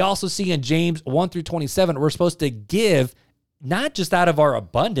 Right. We also see in James 1 through 27, we're supposed to give, not just out of our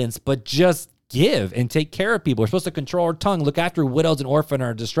abundance, but just give and take care of people. We're supposed to control our tongue, look after widows and orphans in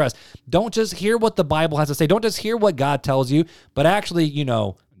our distress. Don't just hear what the Bible has to say. Don't just hear what God tells you, but actually,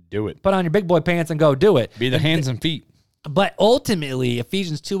 do it. Put on your big boy pants and go do it. Be the hands and feet. But ultimately,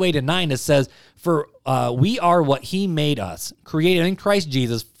 Ephesians 2, 8 and 9, it says, for we are what he made us, created in Christ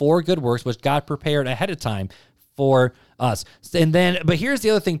Jesus for good works, which God prepared ahead of time for us. And then, but here's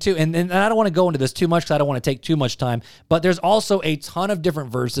the other thing too, and I don't want to go into this too much because I don't want to take too much time, but there's also a ton of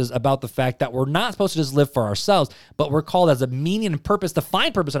different verses about the fact that we're not supposed to just live for ourselves, but we're called as a meaning and purpose, to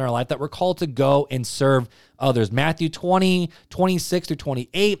find purpose in our life, that we're called to go and serve others. Matthew 20, 26 through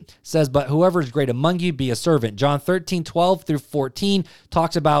 28 says, but whoever is great among you, be a servant. John 13, 12 through 14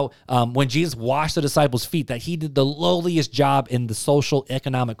 talks about when Jesus washed the disciples' feet, that he did the lowliest job in the social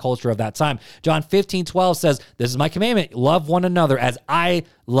economic culture of that time. John 15, 12 says, this is my commandment, love one another as I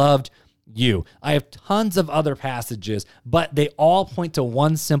loved you. I have tons of other passages, but they all point to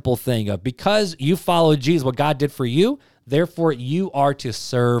one simple thing of, because you follow Jesus, what God did for you, therefore you are to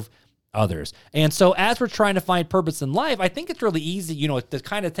serve others. And so as we're trying to find purpose in life, I think it's really easy, to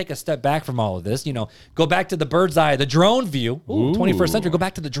kind of take a step back from all of this, go back to the bird's eye, the drone view. Ooh, 21st century, go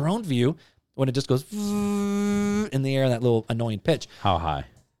back to the drone view when it just goes in the air, that little annoying pitch. How high?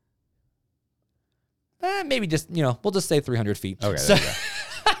 Maybe just, we'll just say 300 feet. Okay, so, there you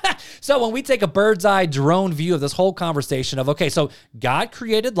go. So when we take a bird's eye drone view of this whole conversation of, okay, so God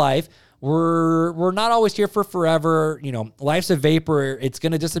created life. we're not always here for forever. You know, life's a vapor. It's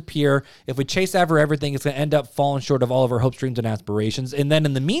going to disappear. If we chase after everything, it's going to end up falling short of all of our hopes, dreams, and aspirations. And then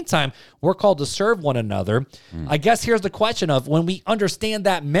in the meantime, we're called to serve one another. I guess here's the question of, when we understand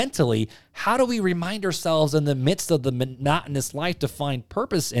that mentally, how do we remind ourselves in the midst of the monotonous life to find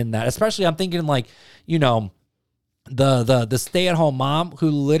purpose in that? Especially I'm thinking like, you know, the stay-at-home mom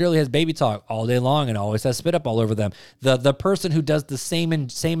who literally has baby talk all day long and always has spit up all over them. The person who does the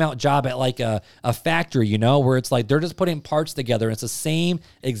same out job at like a factory, you know, where it's like they're just putting parts together. It's the same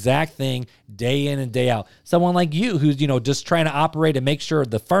exact thing day in and day out. Someone like you who's, you know, just trying to operate and make sure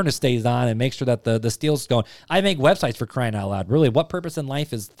the furnace stays on and make sure that the steel's going. I make websites, for crying out loud. Really, what purpose in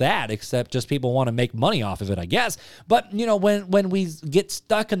life is that except just people want to make money off of it, I guess. But, you know, when we get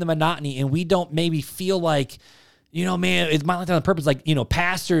stuck in the monotony and we don't maybe feel like, you know, man, it's my life on purpose. Like, you know,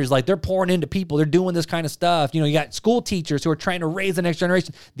 pastors, like they're pouring into people. They're doing this kind of stuff. You know, you got school teachers who are trying to raise the next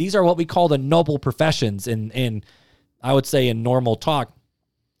generation. These are what we call the noble professions in I would say in normal talk.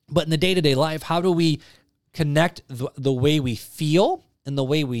 But in the day-to-day life, how do we connect the way we feel and the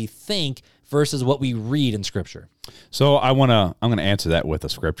way we think versus what we read in Scripture? So I'm gonna answer that with a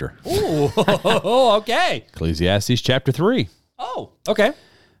scripture. Ooh, okay. Ecclesiastes chapter 3. Oh, okay.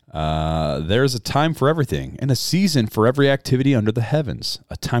 There's a time for everything and a season for every activity under the heavens,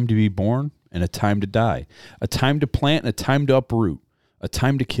 a time to be born and a time to die, a time to plant and a time to uproot, a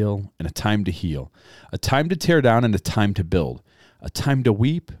time to kill and a time to heal, a time to tear down and a time to build, a time to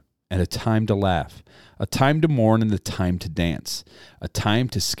weep and a time to laugh, a time to mourn and a time to dance, a time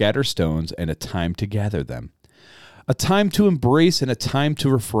to scatter stones and a time to gather them, a time to embrace and a time to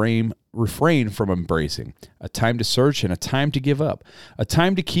refrain from embracing, a time to search and a time to give up, a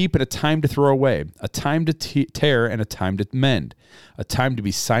time to keep and a time to throw away, a time to tear and a time to mend, a time to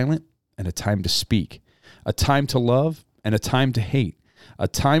be silent and a time to speak, a time to love and a time to hate, a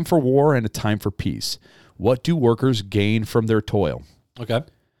time for war and a time for peace. What do workers gain from their toil? Okay.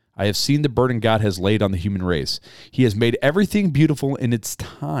 I have seen the burden God has laid on the human race. He has made everything beautiful in its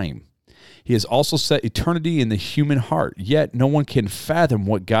time. He has also set eternity in the human heart, yet no one can fathom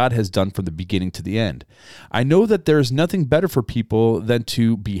what God has done from the beginning to the end. I know that there is nothing better for people than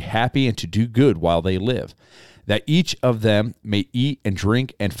to be happy and to do good while they live, that each of them may eat and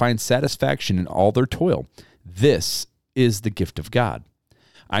drink and find satisfaction in all their toil. This is the gift of God.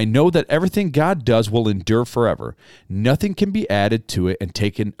 I know that everything God does will endure forever. Nothing can be added to it and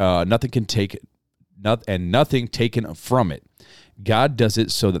nothing taken from it. God does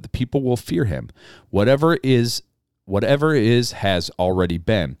it so that the people will fear him. Whatever is has already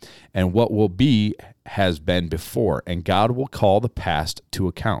been, and what will be has been before, and God will call the past to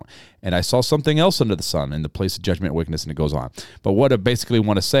account. And I saw something else under the sun in the place of judgment and wickedness, and it goes on. But what I basically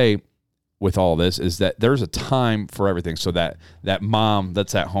want to say with all this is that there's a time for everything. So that mom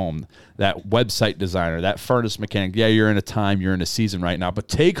that's at home, that website designer, that furnace mechanic, yeah, you're in a time, you're in a season right now, but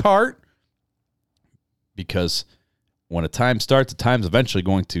take heart, because when a time starts, a time's eventually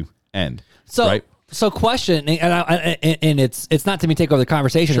going to end. So, right? So question, and it's not to me take over the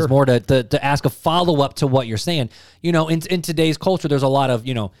conversation. Sure. It's more to ask a follow up to what you're saying. You know, in today's culture, there's a lot of,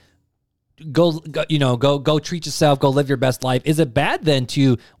 you know, go treat yourself, go live your best life. Is it bad then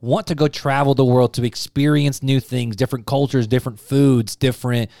to want to go travel the world to experience new things, different cultures, different foods,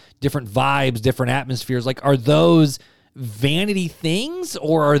 different vibes, different atmospheres? Like, are those vanity things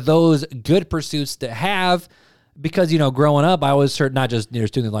or are those good pursuits to have? Because, you know, growing up, I always heard not just there's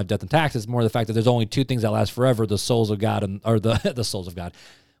two things, life, death, and taxes, more the fact that there's only two things that last forever: the souls of God or the souls of God.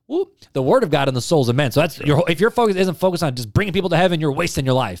 Woo, the word of God and the souls of men. So that's if your focus isn't focused on just bringing people to heaven, you're wasting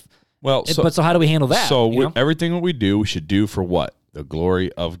your life. Well, so how do we handle that? So everything that we do, we should do for what? The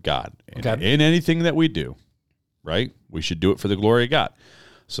glory of God. Okay. In anything that we do, right? We should do it for the glory of God.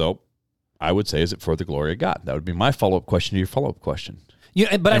 So I would say, is it for the glory of God? That would be my follow-up question to your follow-up question.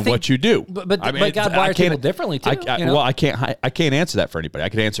 Yeah, but I think what you do. But God wires people differently too. Well, I can't answer that for anybody. I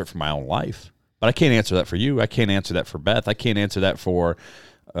can answer it for my own life, but I can't answer that for you. I can't answer that for Beth. I can't answer that for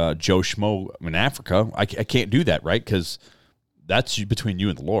Joe Schmo in Africa. I can't do that, right? Because that's between you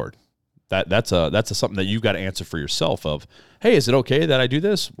and the Lord. That's something that you've got to answer for yourself. Of, hey, is it okay that I do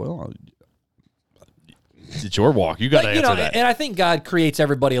this? Well, it's your walk. You got to answer that. And I think God creates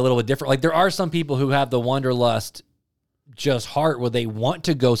everybody a little bit different. Like there are some people who have the wanderlust just heart where they want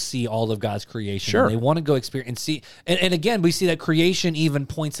to go see all of God's creation. Sure. And they want to go experience and see. And again, we see that creation even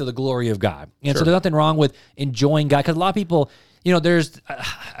points to the glory of God. And so there's nothing wrong with enjoying God. Because a lot of people, you know, there's...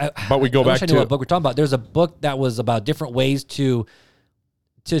 but we go back to... I knew what book we're talking about. There's a book that was about different ways to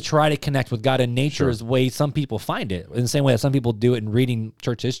to try to connect with God and nature is the way some people find it. In the same way that some people do it in reading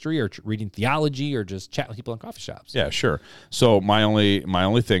church history or reading theology or just chatting with people in coffee shops. Yeah, sure. So my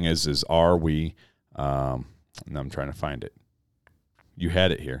only thing is are we? And I'm trying to find it. You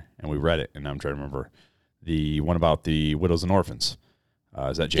had it here, and we read it, and I'm trying to remember the one about the widows and orphans.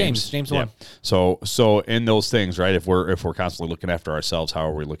 Is that James? James 1. So in those things, right? If we're constantly looking after ourselves, how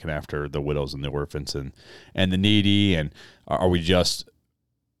are we looking after the widows and the orphans and the needy? And are we just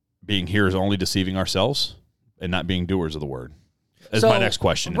being hearers only, deceiving ourselves, and not being doers of the word? Is my next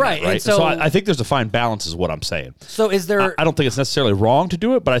question. Right. Right. And so I think there's a fine balance, is what I'm saying. So is there? I don't think it's necessarily wrong to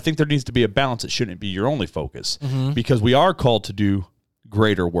do it, but I think there needs to be a balance. It shouldn't be your only focus, because we are called to do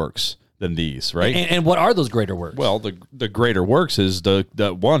greater works than these, right? And what are those greater works? Well, the greater works is the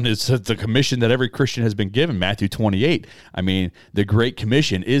one is the commission that every Christian has been given, Matthew 28. I mean, the Great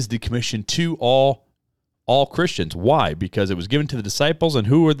Commission is the commission to all Christians. Why? Because it was given to the disciples, and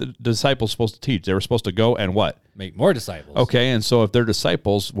who were the disciples supposed to teach? They were supposed to go and what? Make more disciples. Okay, and so if they're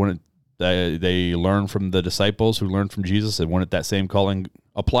disciples, they learn from the disciples who learned from Jesus, and wouldn't that same calling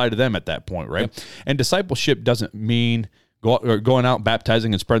apply to them at that point, right? Yep. And discipleship doesn't mean going out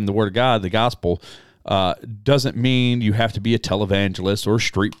baptizing and spreading the word of God, the gospel, doesn't mean you have to be a televangelist or a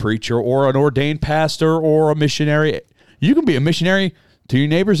street preacher or an ordained pastor or a missionary. You can be a missionary to your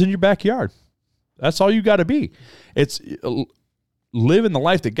neighbors in your backyard. That's all you got to be. It's live in the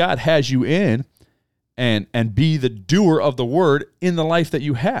life that God has you in, and be the doer of the word in the life that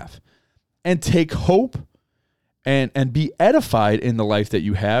you have, and take hope and be edified in the life that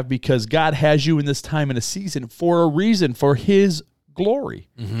you have, because God has you in this time and a season for a reason, for his glory.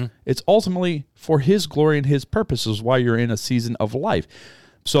 Mm-hmm. It's ultimately for his glory and his purposes why you're in a season of life.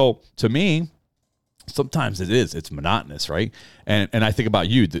 So to me, sometimes it's monotonous, right? And I think about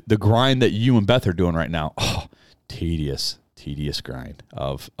you, the grind that you and Beth are doing right now. Oh, tedious grind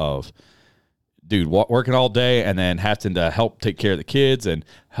of dude, working all day and then having to help take care of the kids and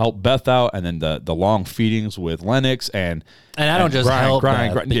help Beth out, and then the long feedings with Lennox and I don't just help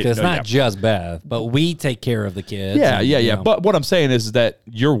Beth, because it's not just Beth, but we take care of the kids. Yeah. But what I'm saying is that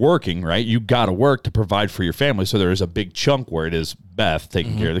you're working, right? You got to work to provide for your family. So there is a big chunk where it is Beth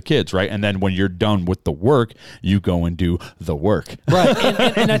taking care of the kids, right? And then when you're done with the work, you go and do the work. Right.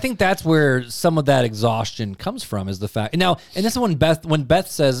 And I think that's where some of that exhaustion comes from, is the fact. Now, and this is when Beth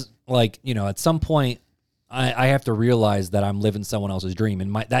says, like, you know, at some point, I have to realize that I'm living someone else's dream,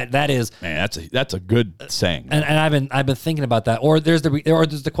 and that is, man, that's a good saying. And I've been thinking about that. Or there's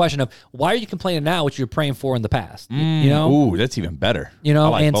the question of, why are you complaining now what you're praying for in the past? You know, ooh, that's even better. You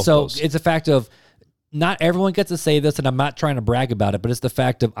know, like and so those. It's a fact of, not everyone gets to say this, and I'm not trying to brag about it, but it's the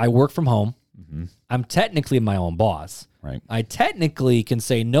fact of, I work from home. Mm-hmm. I'm technically my own boss. Right. I technically can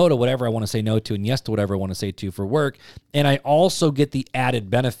say no to whatever I want to say no to, and yes to whatever I want to say to for work. And I also get the added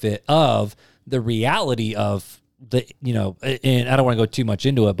benefit of the reality of the, you know, and I don't want to go too much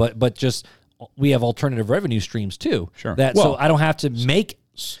into it, but just, we have alternative revenue streams too. Sure. So I don't have to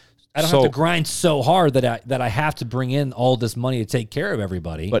have to grind so hard that I have to bring in all this money to take care of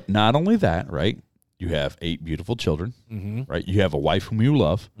everybody. But not only that, right? You have 8 beautiful children, right? You have a wife whom you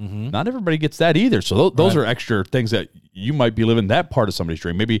love. Mm-hmm. Not everybody gets that either. So those are extra things that you might be living that part of somebody's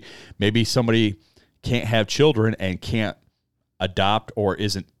dream. Maybe somebody can't have children and can't adopt, or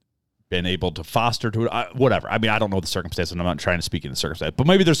isn't been able to foster to it, whatever. I mean, I don't know the circumstances, and I'm not trying to speak in the circumstance, but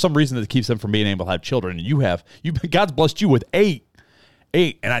maybe there's some reason that keeps them from being able to have children. And God's blessed you with 8,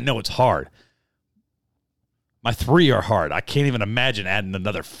 and I know it's hard. My 3 are hard. I can't even imagine adding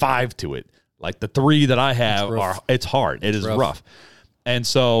another 5 to it. Like the 3 that I have it's hard. It is rough. And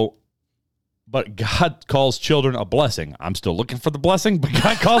so, but God calls children a blessing. I'm still looking for the blessing, but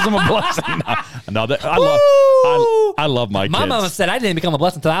God calls them a blessing. I love my kids. My mama said I didn't become a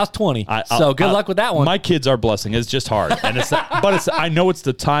blessing until I was 20. So good luck with that one. My kids are a blessing. It's just hard. And I know it's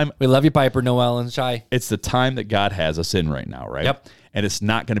the time. We love you, Piper, Noel, and Shai. It's the time that God has us in right now, right? Yep. And it's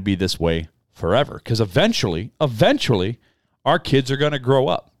not going to be this way forever, because eventually, our kids are going to grow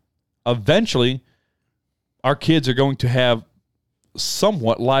up. Eventually, our kids are going to have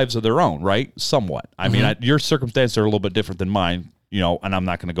somewhat lives of their own, right? Somewhat. I mean, your circumstances are a little bit different than mine, you know, and I'm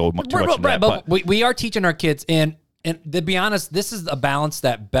not going to go too much into that. But we are teaching our kids, and to be honest, this is a balance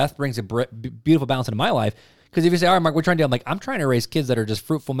that Beth brings, a beautiful balance into my life. Because if you say, all right, Mark, we're trying to do, I'm trying to raise kids that are just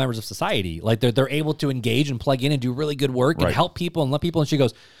fruitful members of society. Like they're able to engage and plug in and do really good work and help people and love people. And she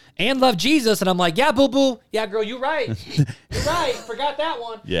goes, and love Jesus. And I'm like, yeah, boo-boo. Yeah, girl, you're right. You're right. Forgot that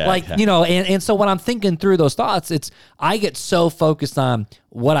one. Yeah. You know, and so when I'm thinking through those thoughts, I get so focused on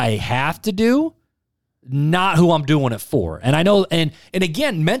what I have to do, not who I'm doing it for. And I know, and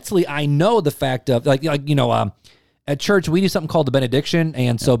again, mentally, I know the fact of, at church, we do something called the benediction.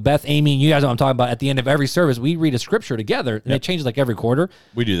 And so Beth, Amy, and you guys know what I'm talking about. At the end of every service, we read a scripture together, and it changes like every quarter.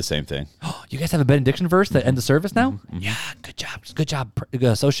 We do the same thing. You guys have a benediction verse that end the service now? Yeah, good job,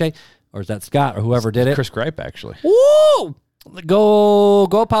 associate. Or is that Scott or whoever did it? Chris Gripe, actually. Woo! Go,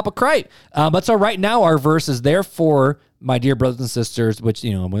 Papa Cripe. But so right now our verse is therefore, my dear brothers and sisters, which,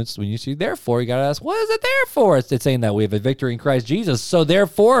 when you see therefore, you got to ask, what is it there for? It's saying that we have a victory in Christ Jesus. So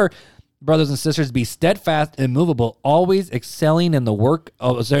therefore, brothers and sisters, be steadfast, immovable, always excelling in the work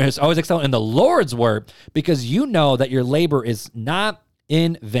always excelling in the Lord's work, because you know that your labor is not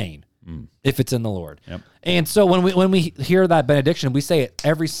in vain if it's in the Lord. Yep. And so when we hear that benediction, we say it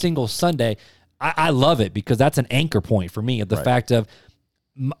every single Sunday. I love it because that's an anchor point for me of the fact of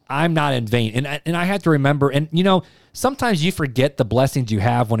I'm not in vain. And I have to remember, and sometimes you forget the blessings you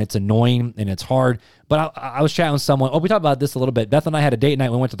have when it's annoying and it's hard. But I was chatting with someone. We talked about this a little bit. Beth and I had a date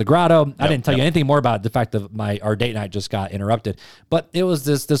night. We went to the grotto. I didn't tell you anything more about it. The fact that our date night just got interrupted. But it was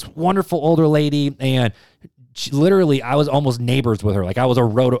this wonderful older lady, and she, literally, I was almost neighbors with her. Like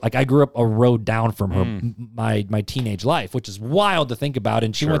I grew up a road down from her my teenage life, which is wild to think about.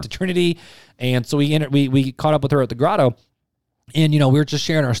 And she went to Trinity, and so we caught up with her at the grotto, and we were just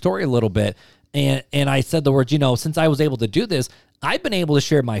sharing our story a little bit. And I said the words, since I was able to do this, I've been able to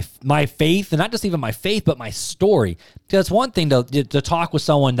share my faith, and not just even my faith, but my story. Because it's one thing to talk with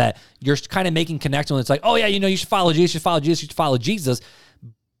someone that you're kind of making connection with. It's like, oh yeah, you should follow Jesus, you should follow Jesus.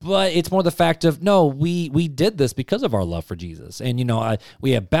 But it's more the fact of, no, we did this because of our love for Jesus. And,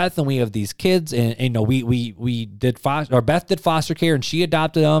 we have Beth and we have these kids, and we did Beth did foster care and she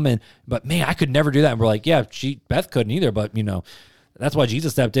adopted them. But man, I could never do that. And we're like, yeah, Beth couldn't either. But, that's why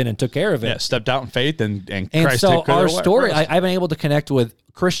Jesus stepped in and took care of it. Yeah, stepped out in faith and Christ so took care our of story, I've been able to connect with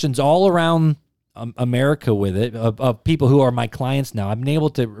Christians all around America with it, of people who are my clients now. I've been able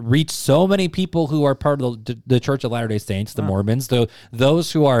to reach so many people who are part of the Church of Latter-day Saints, the Mormons,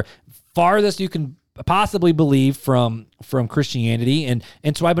 those who are farthest you can possibly believe from Christianity.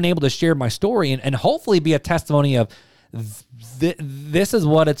 And so I've been able to share my story and hopefully be a testimony of this is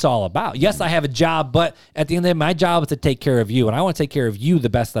what it's all about. Yes, I have a job, but at the end of the day, my job is to take care of you, and I want to take care of you the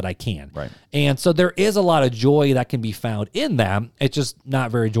best that I can. Right. And so there is a lot of joy that can be found in that. It's just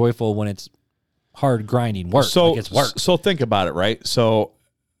not very joyful when it's hard grinding work. So it's work. So think about it, right? So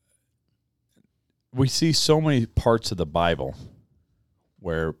we see so many parts of the Bible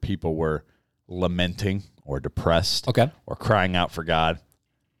where people were lamenting or depressed or crying out for God.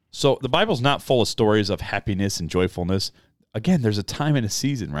 So the Bible's not full of stories of happiness and joyfulness. Again, there's a time and a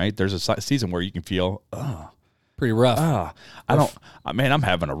season, right? There's a season where you can feel, pretty rough. I'm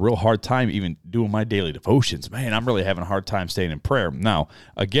having a real hard time even doing my daily devotions. Man, I'm really having a hard time staying in prayer. Now,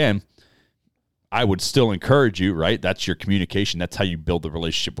 again, I would still encourage you, right? That's your communication. That's how you build the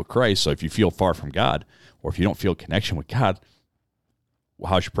relationship with Christ. So if you feel far from God, or if you don't feel connection with God,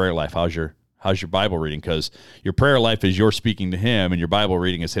 well, how's your prayer life? How's your Bible reading? Because your prayer life is you're speaking to Him, and your Bible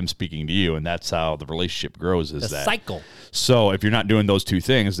reading is Him speaking to you, and that's how the relationship grows. Is that cycle? So if you're not doing those two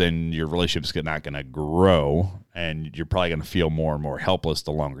things, then your relationship's not going to grow, and you're probably going to feel more and more helpless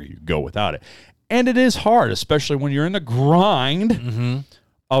the longer you go without it. And it is hard, especially when you're in the grind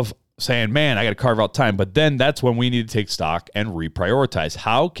of saying, man, I got to carve out time. But then that's when we need to take stock and reprioritize.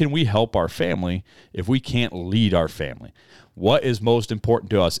 How can we help our family if we can't lead our family? What is most important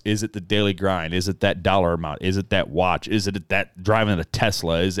to us? Is it the daily grind? Is it that dollar amount? Is it that watch? Is it that driving a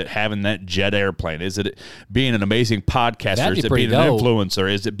Tesla? Is it having that jet airplane? Is it being an amazing podcaster? Is it being an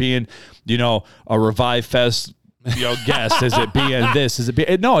influencer? Is it being, a Revive Fest guest? Is it being this? Is it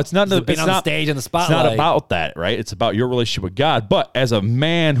being, no, it's not. It's on the stage in the spotlight. It's not about that, right? It's about your relationship with God. But as a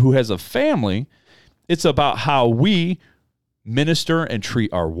man who has a family, it's about how we minister and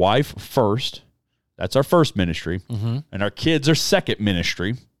treat our wife first. That's our first ministry. And our kids are second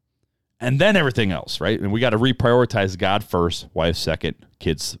ministry. And then everything else, right? And we got to reprioritize God first, wife second,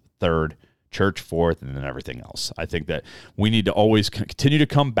 kids third, church fourth, and then everything else. I think that we need to always continue to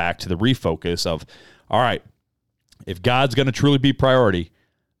come back to the refocus of, all right, if God's going to truly be priority,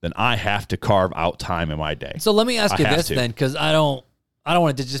 then I have to carve out time in my day. So let me ask you this then, because I don't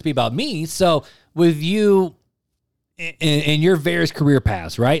want it to just be about me. So with you in your various career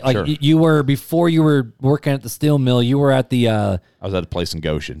paths, right? Like you were, before you were working at the steel mill, you were at the I was at a place in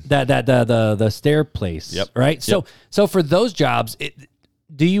Goshen. The stair place. Yep. Right? Yep. So for those jobs,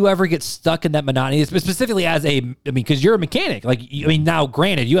 do you ever get stuck in that monotony? Specifically because you're a mechanic. Now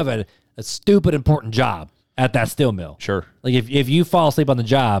granted, you have a stupid important job at that steel mill. Sure. Like if you fall asleep on the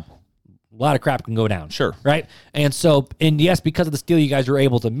job, a lot of crap can go down. Sure. Right? And yes, because of the steel you guys were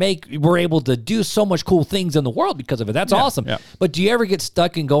able to make, we're able to do so much cool things in the world because of it. That's awesome. Yeah. But do you ever get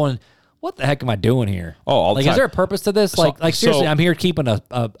stuck in going, what the heck am I doing here? Oh, all the like, time. is there a purpose to this? Like seriously, I'm here keeping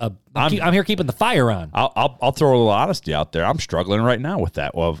I'm here keeping the fire on. I'll throw a little honesty out there. I'm struggling right now with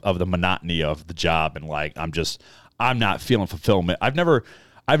that of the monotony of the job, and like I'm not feeling fulfillment. I've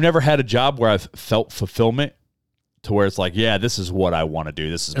never had a job where I've felt fulfillment to where it's like, yeah, this is what I want to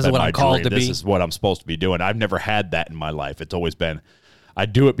do. This is what my I'm called dream. to This be. is what I'm supposed to be doing. I've never had that in my life. It's always been, I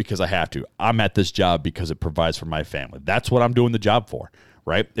do it because I have to. I'm at this job because it provides for my family. That's what I'm doing the job for,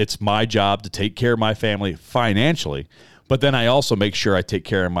 right? It's my job to take care of my family financially, but then I also make sure I take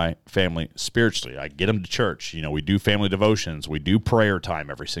care of my family spiritually. I get them to church. You know, we do family devotions. We do prayer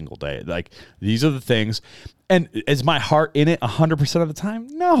time every single day. Like, these are the things. And is my heart in it 100% of the time?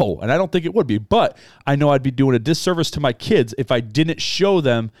 No, and I don't think it would be. But I know I'd be doing a disservice to my kids if I didn't show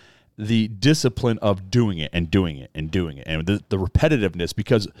them the discipline of doing it and doing it and doing it, and the repetitiveness,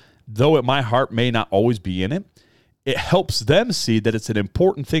 because though my heart may not always be in it, it helps them see that it's an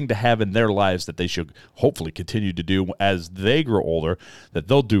important thing to have in their lives that they should hopefully continue to do as they grow older, that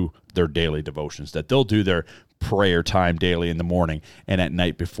they'll do their daily devotions, that they'll do their prayer time daily in the morning and at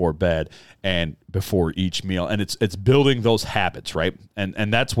night before bed and before each meal. And it's building those habits, right?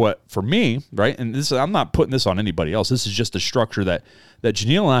 And that's what, for me, right? And this, I'm not putting this on anybody else. This is just a structure that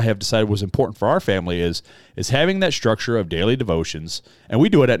Janelle and I have decided was important for our family, is having that structure of daily devotions. And we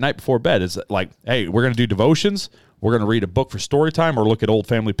do it at night before bed. It's like, hey, we're going to do devotions. We're going to read a book for story time or look at old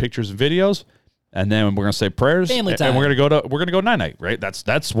family pictures and videos. And then we're going to say prayers, family time, and we're going to go night, right?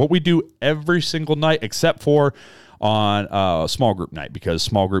 That's what we do every single night, except for on small group night, because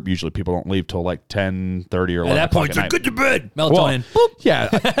small group usually people don't leave till like 10:30 or 11. At that point, you're good to bed. Melatonin. Well, yeah,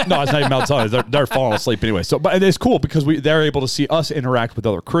 no, it's not even melatonin. They're falling asleep anyway. So, but it's cool because they're able to see us interact with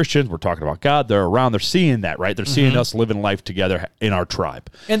other Christians. We're talking about God. They're around. They're seeing that, right? They're seeing us living life together in our tribe.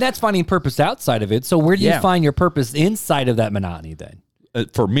 And that's finding purpose outside of it. So where do you find your purpose inside of that monotony then?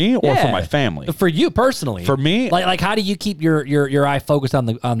 For me or for my family? For you personally. For me, like how do you keep your eye focused on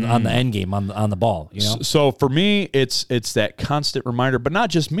the end game, on the ball? You know. So for me, it's that constant reminder, but not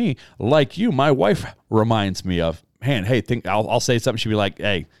just me. Like you, my wife reminds me of, man, hey, I'll say something. She'll be like,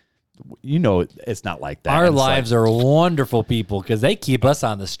 hey, you know, it's not like that. Our lives are wonderful people because they keep us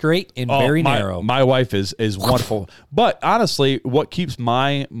on the straight and very narrow. My wife is wonderful, but honestly, what keeps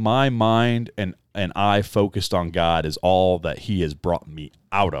my mind and I focused on God is all that He has brought me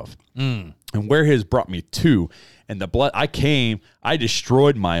out of, and where He has brought me to. And I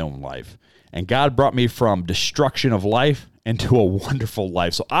destroyed my own life, and God brought me from destruction of life into a wonderful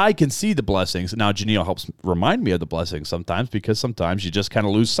life. So I can see the blessings. Now, Janelle helps remind me of the blessings sometimes, because sometimes you just kind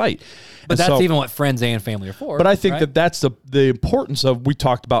of lose sight. But that's even what friends and family are for. But I think that's the importance of, we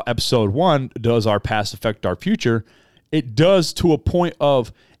talked about episode 1, does our past affect our future? It does, to a point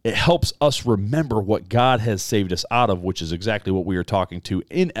of, it helps us remember what God has saved us out of, which is exactly what we are talking to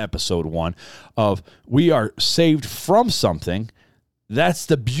in episode 1 of, we are saved from something. That's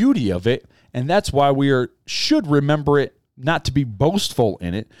the beauty of it. And that's why should remember it, not to be boastful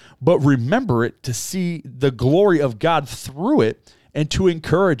in it, but remember it to see the glory of God through it, and to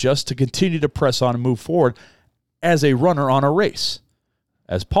encourage us to continue to press on and move forward as a runner on a race,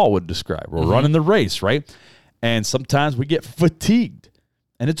 as Paul would describe. We're running the race, right? And sometimes we get fatigued.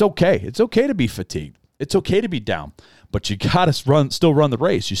 And it's okay. It's okay to be fatigued. It's okay to be down. But you got to still run the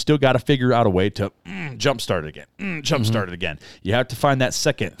race. You still got to figure out a way to jumpstart it again. Jumpstart it again. You have to find that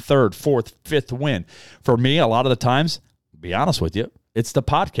second, third, fourth, fifth win. For me, a lot of the times, be honest with you, it's the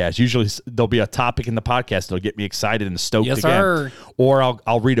podcast. Usually there'll be a topic in the podcast that'll get me excited and stoked again. Sir. Or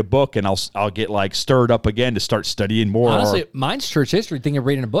I'll read a book and I'll get like stirred up again to start studying more. Honestly, mine's church history thing of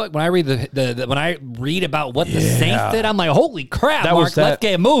reading a book. When I read when I read about what the saints did, I'm like, holy crap, Mark, let's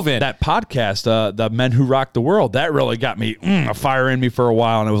get moving. That podcast, The Men Who Rocked the World, that really got me a fire in me for a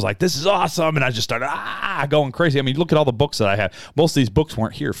while. And it was like, this is awesome. And I just started going crazy. I mean, look at all the books that I have. Most of these books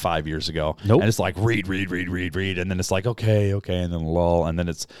weren't here 5 years ago. Nope. And it's like read. And then it's like, okay. And then lull. And then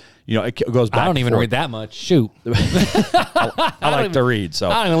it's, it goes back. I don't even read that much. Shoot. I like to read. So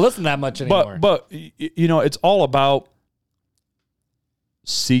I don't even listen that much anymore. But it's all about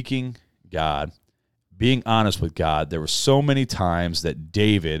seeking God, being honest with God. There were so many times that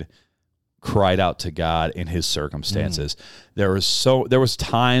David cried out to God in his circumstances. There was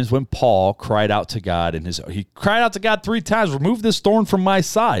times when Paul cried out to God he cried out to God 3 times, remove this thorn from my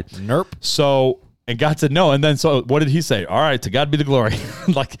side. Nerp. So, and God said no. And then, so what did he say? All right, to God be the glory.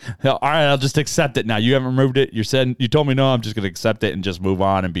 Like, all right, I'll just accept it now. You haven't removed it. You told me no, I'm just going to accept it and just move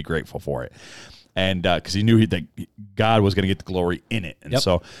on and be grateful for it. And because he knew that God was going to get the glory in it. And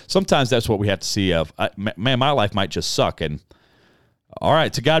so sometimes that's what we have to see of, man, my life might just suck. And all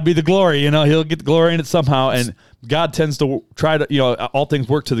right, to God be the glory. He'll get the glory in it somehow. God tends to try to, all things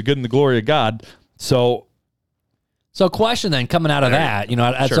work to the good and the glory of God. So question then coming out of that,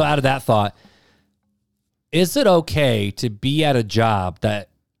 Sure. So out of that thought, is it okay to be at a job that,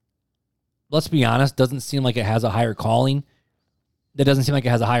 let's be honest, doesn't seem like it has a higher calling? That doesn't seem like it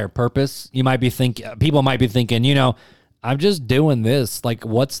has a higher purpose. People might be thinking, I'm just doing this. Like,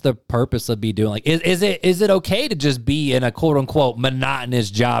 what's the purpose of me doing? Like, is it okay to just be in a quote unquote monotonous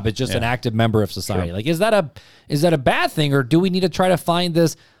job? It's just an active member of society. Sure. Like, is that a bad thing, or do we need to try to find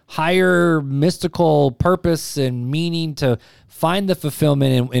this higher mystical purpose and meaning to find the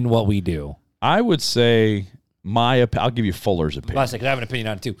fulfillment in what we do? I would say I'll give you Fuller's opinion. I have an opinion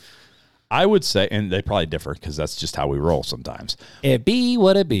on it too. I would say, and they probably differ because that's just how we roll sometimes. It be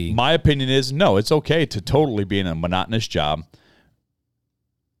what it be. My opinion is no, it's okay to totally be in a monotonous job.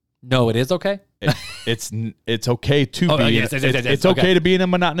 No, it is okay. It's okay to be. It's okay to be in a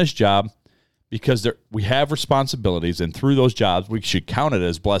monotonous job because we have responsibilities, and through those jobs, we should count it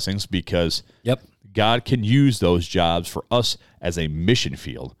as blessings because God can use those jobs for us as a mission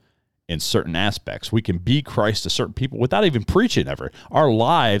field. In certain aspects, we can be Christ to certain people without even preaching ever. Our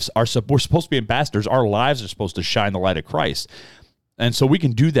lives we're supposed to be ambassadors. Our lives are supposed to shine the light of Christ. And so we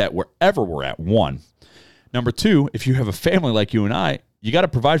can do that wherever we're at, one. Number two, if you have a family like you and I, you got to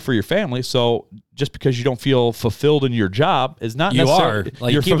provide for your family. So just because you don't feel fulfilled in your job is not necessarily.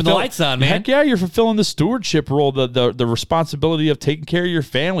 Like, you're keeping the lights on, man. Heck yeah, you're fulfilling the stewardship role, the responsibility of taking care of your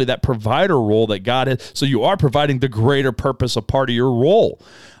family, that provider role that God has. So you are providing the greater purpose, a part of your role.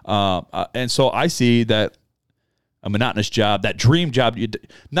 And so I see that a monotonous job, that dream job,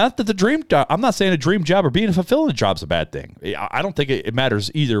 not that the dream job, I'm not saying a dream job or being a fulfilling job is a bad thing. I don't think it matters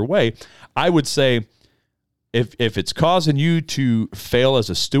either way. I would say if it's causing you to fail as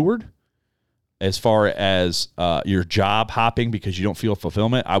a steward, as far as your job hopping because you don't feel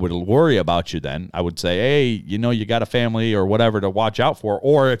fulfillment, I would worry about you then. I would say, hey, you got a family or whatever to watch out for.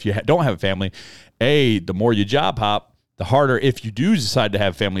 Or if you don't have a family, the more you job hop, the harder, if you do decide to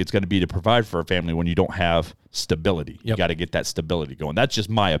have a family, it's going to be to provide for a family when you don't have stability. You got to get that stability going. That's just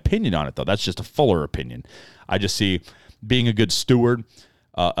my opinion on it, though. That's just a Fuller opinion. I just see being a good steward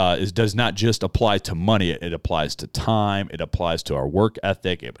does not just apply to money. It applies to time. It applies to our work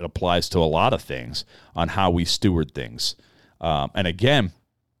ethic. It applies to a lot of things on how we steward things. And again,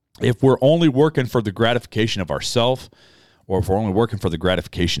 if we're only working for the gratification of ourselves, or if we're only working for the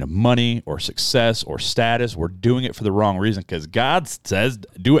gratification of money or success or status, we're doing it for the wrong reason, because God says,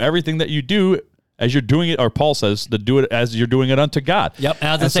 do everything that you do as you're doing it, or Paul says, to do it as you're doing it unto God. Yep, and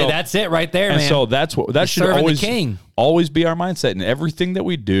I was going to say, that's it right there, man. And so that should always be our mindset. And everything that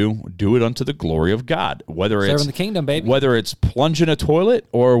we do it unto the glory of God. Whether it's serving the kingdom, baby. Whether it's plunging a toilet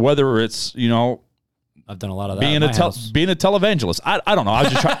or whether it's, I've done a lot of that. Being a televangelist. I don't know.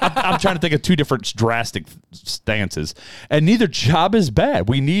 I'm trying to think of two different drastic stances, and neither job is bad.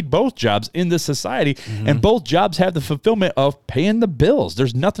 We need both jobs in this society, and both jobs have the fulfillment of paying the bills.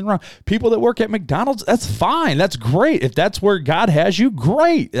 There's nothing wrong. People that work at McDonald's, that's fine. That's great. If that's where God has you,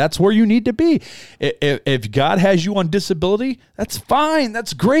 great. That's where you need to be. If God has you on disability, that's fine.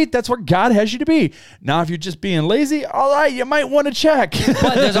 That's great. That's where God has you to be. Now, if you're just being lazy, all right, you might want to check.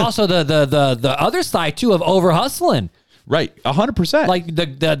 But there's also the other side too of over hustling. Right, 100%. Like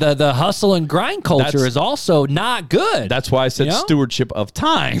the hustle and grind culture is also not good. That's why I said stewardship of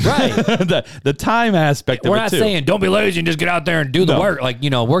time. Right, the time aspect. We're of it not too. saying don't be lazy and just get out there and do the work. Like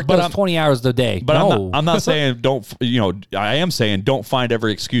work those 20 hours a day. But I'm not saying don't. I am saying don't find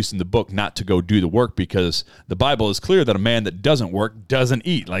every excuse in the book not to go do the work, because the Bible is clear that a man that doesn't work doesn't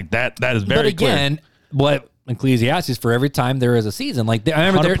eat. Like that is very clear. But again, what Ecclesiastes, for every time there is a season. Like I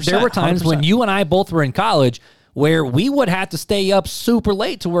remember there were times 100%. When you and I both were in college where we would have to stay up super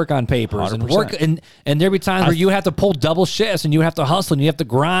late to work on papers 100%. And work, and there'd be times where you have to pull double shifts and you have to hustle and you have to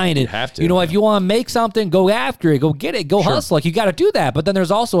grind. And if you want to make something, go after it, go get it, go hustle. Like you got to do that. But then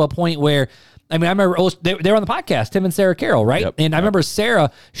there's also a point where, I remember they were on the podcast, Tim and Sarah Carroll, right? Yep. And I remember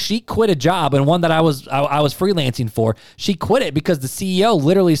Sarah, she quit a job, and one that I was freelancing for. She quit it because the CEO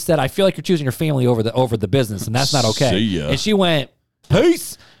literally said, "I feel like you're choosing your family over the business, and that's not okay." See ya. And she went,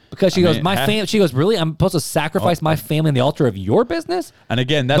 "Peace." Because she goes, she goes, really? I'm supposed to sacrifice my family on the altar of your business? And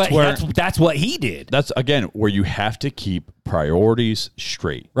again, that's what he did. That's, again, where you have to keep priorities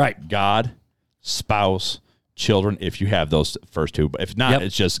straight. Right. God, spouse, children, if you have those first two. But if not,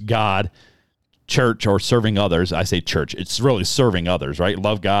 it's just God, church, or serving others. I say church. It's really serving others, right?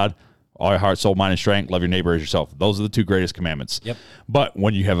 Love God, all your heart, soul, mind, and strength. Love your neighbor as yourself. Those are the two greatest commandments. Yep. But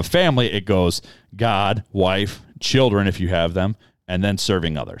when you have a family, it goes God, wife, children, if you have them, and then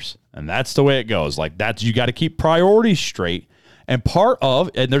serving others. And that's the way it goes. Like you got to keep priorities straight.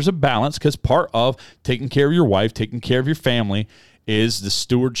 And there's a balance, because part of taking care of your wife, taking care of your family, is the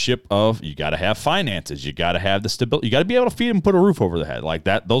stewardship of, you got to have finances, you got to have the stability, you got to be able to feed them and put a roof over their head like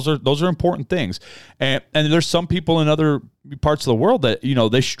that. Those are important things. And there's some people in other parts of the world that,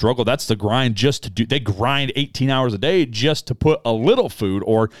 they struggle. That's the grind, they grind 18 hours a day just to put a little food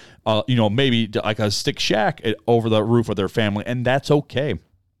or, maybe like a stick shack over the roof of their family. And that's okay.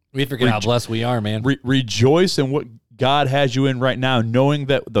 We forget how blessed we are, man. Rejoice in what God has you in right now, knowing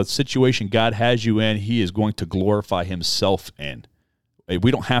that the situation God has you in, he is going to glorify himself in.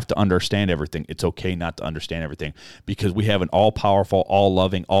 We don't have to understand everything. It's okay not to understand everything, because we have an all-powerful,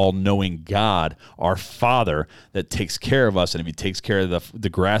 all-loving, all-knowing God, our Father, that takes care of us. And if he takes care of the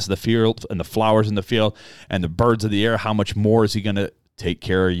grass of the field and the flowers in the field and the birds of the air, how much more is he going to take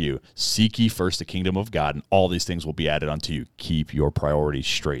care of you? Seek ye first the kingdom of God, and all these things will be added unto you. Keep your priorities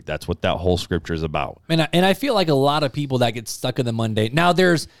straight. That's what that whole scripture is about. And I feel like a lot of people that get stuck in the mundane. Now,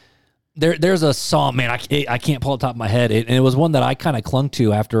 there's a song, man, I can't pull it top of my head. And it was one that I kind of clung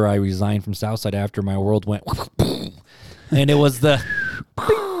to after I resigned from Southside, after my world went, and it was the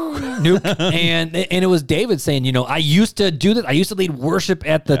nuke. And it was David saying, I used to do this. I used to lead worship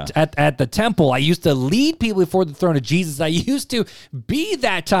at the temple. I used to lead people before the throne of Jesus. I used to be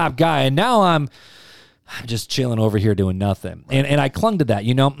that top guy. And now I'm just chilling over here doing nothing. And I clung to that,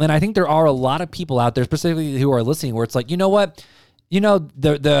 and I think there are a lot of people out there, specifically who are listening, where it's like, you know what?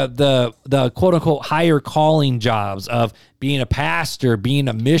 The quote unquote higher calling jobs of being a pastor, being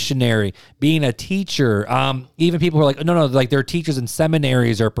a missionary, being a teacher. Even people who are like, no, like they're teachers in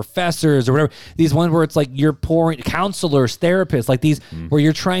seminaries or professors or whatever. These ones where it's like you're pouring, counselors, therapists, like these where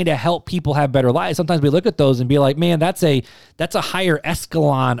you're trying to help people have better lives. Sometimes we look at those and be like, man, that's a higher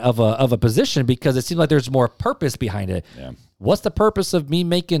echelon of a position, because it seems like there's more purpose behind it. Yeah. What's the purpose of me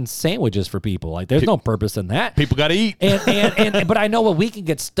making sandwiches for people? Like, there's no purpose in that. People got to eat. But I know we can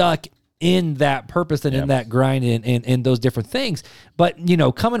get stuck in that purpose and in that grind and those different things. But,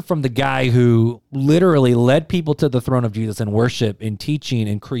 coming from the guy who literally led people to the throne of Jesus in worship and teaching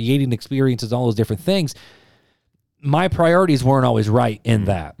and creating experiences, all those different things, my priorities weren't always right in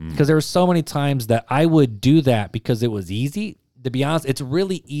that. Because there were so many times that I would do that because it was easy. To be honest, it's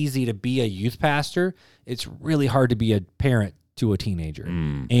really easy to be a youth pastor. It's really hard to be a parent to a teenager.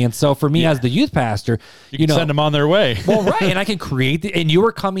 And so for me as the youth pastor, you can send them on their way. Well, right. And I can create and you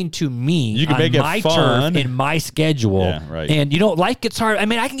are coming to me you can on make my it fun. Turf in my schedule. Yeah, right. And life gets hard. I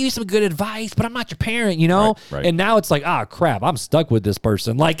mean, I can give you some good advice, but I'm not your parent, Right. And now it's like, crap, I'm stuck with this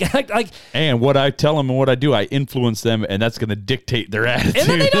person. Like and what I tell them and what I do, I influence them, and that's going to dictate their attitude. And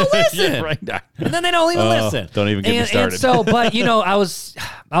then they don't listen. Right. And then they don't even listen. Don't even get me started. And so, but I was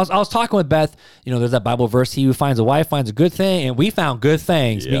talking with Beth, there's that Bible verse, he who finds a wife finds a good thing. And we found good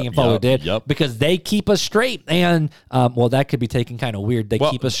things, me and Fuller did, because they keep us straight. And, that could be taken kind of weird. They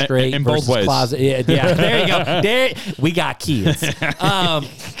keep us straight in both ways. Closet. Yeah, there you go. We got kids.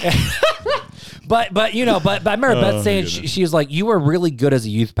 But I remember Beth saying, she was like, you were really good as a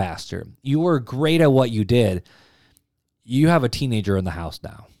youth pastor. You were great at what you did. You have a teenager in the house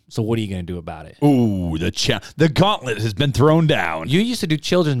now. So what are you going to do about it? Ooh, the gauntlet has been thrown down. You used to do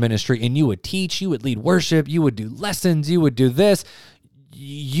children's ministry, and you would teach, you would lead worship, you would do lessons, you would do this.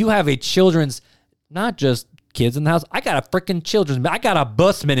 You have a children's, not just kids in the house. I got a freaking I got a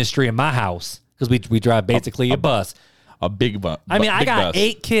bus ministry in my house, because we drive basically a bus. A big bus. I mean, I got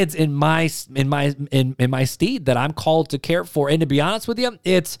 8 kids in my steed that I'm called to care for. And to be honest with you,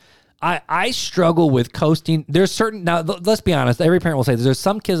 I struggle with coasting. Now, let's be honest. Every parent will say there's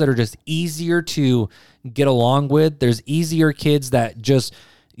some kids that are just easier to get along with. There's easier kids that just,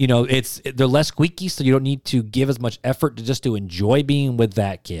 they're less squeaky, so you don't need to give as much effort to enjoy being with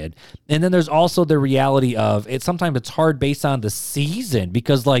that kid. And then there's also the reality of sometimes it's hard based on the season,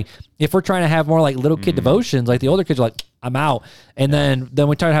 because like if we're trying to have more like little kid devotions, like the older kids are like, I'm out. And then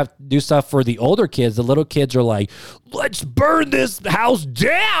we try to have to do stuff for the older kids. The little kids are like, let's burn this house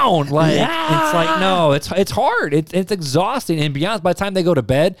down. Like, it's like, no, it's hard. It's exhausting. And be honest, by the time they go to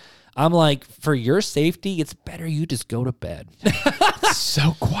bed, I'm like, for your safety, it's better you just go to bed.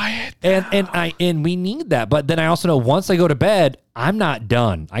 So quiet. And we need that. But then I also know once I go to bed, I'm not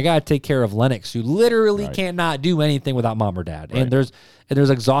done. I got to take care of Lennox, who literally cannot do anything without mom or dad. Right. And there's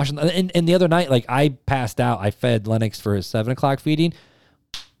exhaustion. And the other night, like I passed out. I fed Lennox for his 7 o'clock feeding.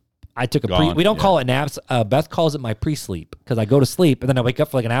 I took a Gone, we don't call it naps. Beth calls it my pre-sleep because I go to sleep and then I wake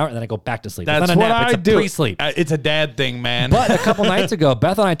up for like an hour and then I go back to sleep. That's it's not a what nap, I it's a do. Pre-sleep. It's a dad thing, man. But a couple nights ago,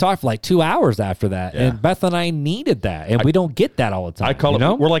 Beth and I talked for like 2 hours after that, and Beth and I needed that, and we don't get that all the time. I call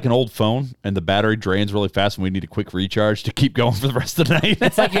it. We're like an old phone, and the battery drains really fast, and we need a quick recharge to keep going for the rest of the night.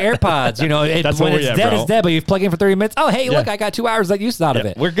 It's like your AirPods, That's when what it's we're at, dead, bro. it's dead, but you plug in for 30 minutes. Oh, hey, look, I got 2 hours of use out of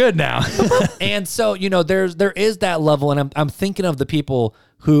it. We're good now. And so, there is that level, and I'm thinking of the people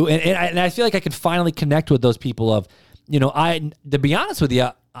who, and I feel like I could finally connect with those people of, to be honest with you,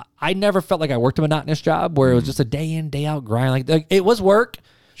 I never felt like I worked a monotonous job where it was just a day in, day out grind. Like it was work,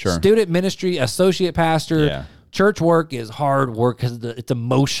 student ministry, associate pastor, church work is hard work because it's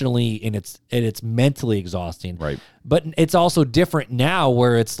emotionally and it's mentally exhausting. Right. But it's also different now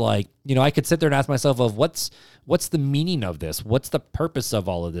where it's like, I could sit there and ask myself of what's the meaning of this? What's the purpose of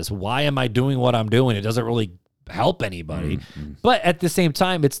all of this? Why am I doing what I'm doing? It doesn't really help anybody. But at the same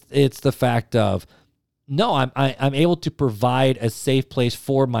time, it's the fact of, no, I'm able to provide a safe place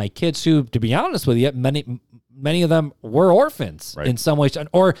for my kids who, to be honest with you, many of them were orphans in some ways,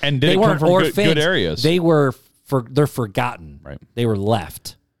 and they weren't from orphans. Good areas. They're forgotten. Right. They were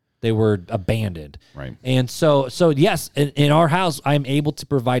left. They were abandoned. Right. And so yes, in our house, I'm able to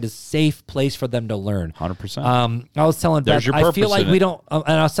provide a safe place for them to learn. 100%. I was telling Beth, I feel like we don't, and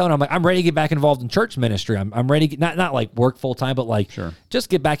I was telling her, I'm like, I'm ready to get back involved in church ministry. I'm ready to get, not like work full time, but like just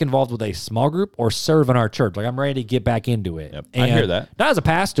get back involved with a small group or serve in our church. Like I'm ready to get back into it. Yep. I hear that. Not as a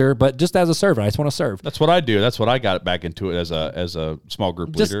pastor, but just as a servant. I just want to serve. That's what I do. That's what I got back into it as a small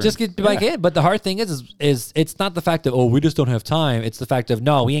group leader. Just get back in. But the hard thing is it's not the fact of, we just don't have time. It's the fact of,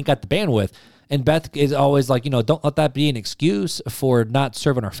 no, we ain't got the bandwidth. And Beth is always like, don't let that be an excuse for not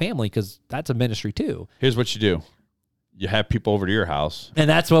serving our family because that's a ministry too. Here's what you do. You have people over to your house. And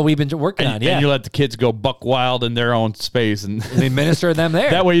that's what we've been working on, And you let the kids go buck wild in their own space. And we minister them there.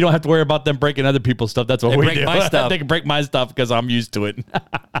 That way you don't have to worry about them breaking other people's stuff. That's what we do. My stuff. They can break my stuff because I'm used to it.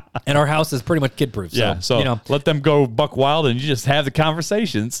 And our house is pretty much kid-proof. So let them go buck wild and you just have the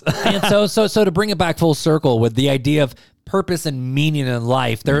conversations. And so to bring it back full circle with the idea of purpose and meaning in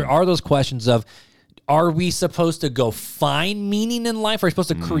life, there are those questions of, are we supposed to go find meaning in life? Are we supposed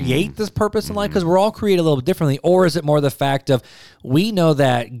to create this purpose in life? Because we're all created a little bit differently. Or is it more the fact of, we know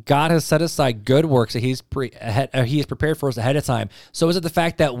that God has set aside good works that He has prepared for us ahead of time. So is it the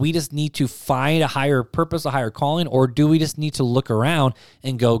fact that we just need to find a higher purpose, a higher calling? Or do we just need to look around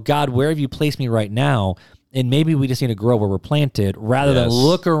and go, God, where have you placed me right now? And maybe we just need to grow where we're planted rather than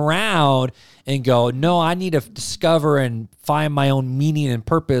look around and go, no, I need to discover and find my own meaning and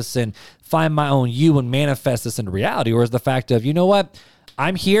purpose and find my own you and manifest this into reality. Or is the fact of, you know what,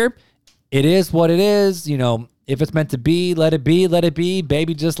 I'm here. It is what it is. If it's meant to be, let it be,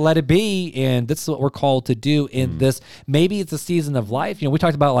 baby, just let it be. And this is what we're called to do in this. Maybe it's a season of life. We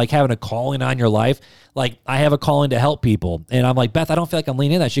talked about like having a calling on your life. Like I have a calling to help people. And I'm like, Beth, I don't feel like I'm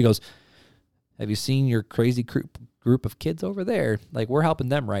leaning in that. She goes, have you seen your crazy group of kids over there? Like we're helping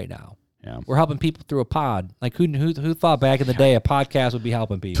them right now. Yeah. We're helping people through a pod. Like who thought back in the day a podcast would be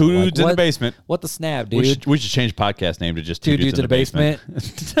helping people? Two dudes in the basement. What the snap, dude? We should change podcast name to just Two Dudes in the Basement.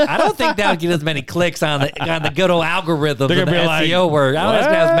 I don't think that would get as many clicks on the good old algorithms of the SEO word. I don't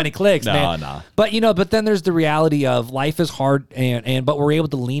think that has many clicks, man. No. But then there's the reality of life is hard but we're able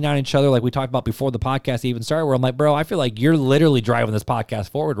to lean on each other like we talked about before the podcast even started, where I'm like, bro, I feel like you're literally driving this podcast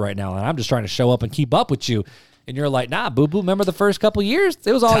forward right now, and I'm just trying to show up and keep up with you. And you're like, nah, boo-boo, remember the first couple years?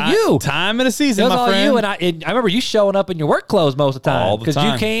 It was all you. Time in a season, it was my all friend. you. And I remember you showing up in your work clothes most of the time. All the time.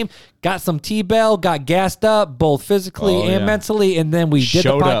 Because you came, got some T-Bell, got gassed up, both physically and mentally, and then we did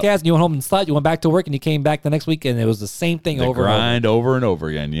the podcast, and you went home and slept, you went back to work, and you came back the next week, and it was the same thing over and over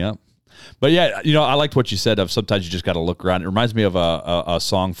again, yep. But yeah, I liked what you said of sometimes you just got to look around. It reminds me of a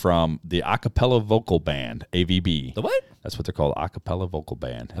song from the acapella vocal band, AVB. The what? That's what they're called, acapella vocal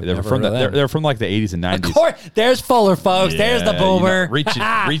band. They're from like the 80s and 90s. Of course, there's Fuller, folks. Yeah, there's the boomer.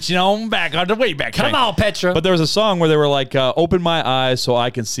 Reaching on back on the way back. Come on, Petra. But there was a song where they were like, open my eyes so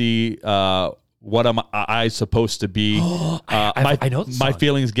I can see what am I supposed to be. I know the song. My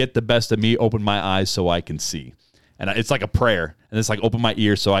feelings get the best of me. Open my eyes so I can see. And it's like a prayer. And it's like, open my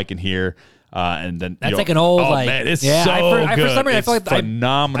ears so I can hear. And then that's like an old man, it's so good. For some reason, I feel like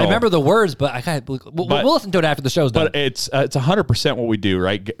phenomenal. I remember the words, but I kind of we'll listen to it after the show's done. But it's 100% what we do,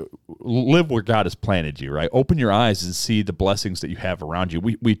 right? Live where God has planted you, right? Open your eyes and see the blessings that you have around you.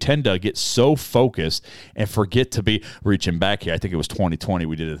 We tend to get so focused and forget to be reaching back here. I think it was 2020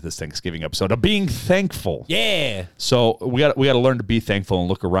 we did this Thanksgiving episode of being thankful. Yeah. So we got to learn to be thankful and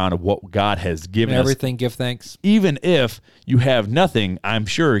look around at what God has given us. Everything, give thanks. Even if you have nothing, I'm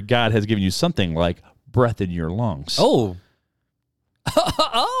sure God has given you something like breath in your lungs. Oh,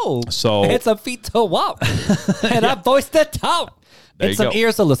 Oh, so it's a feet to walk and a voice to talk. It's some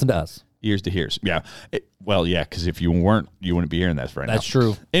ears to listen to us. Ears to hears. Yeah. Because if you weren't, you wouldn't be hearing that right now. That's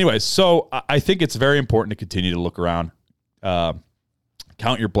true. Anyways, so I think it's very important to continue to look around,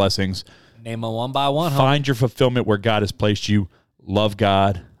 count your blessings. Name them one by one. Find your fulfillment where God has placed you. Love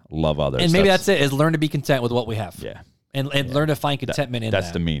God, love others. And maybe that's it, is learn to be content with what we have. Yeah. And learn to find contentment in that.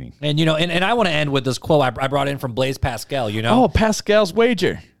 That's the meaning. And, and I want to end with this quote I brought in from Blaise Pascal, Oh, Pascal's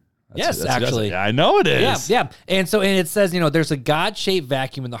wager. Yes, actually. I know it is. Yeah. And it says, there's a God-shaped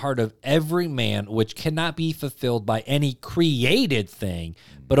vacuum in the heart of every man which cannot be fulfilled by any created thing,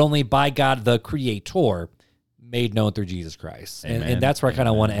 but only by God, the Creator, made known through Jesus Christ. And that's where I kind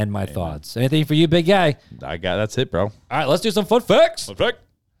of want to end my thoughts. Anything for you, big guy? That's it, bro. All right, let's do some fun facts. Fun fact.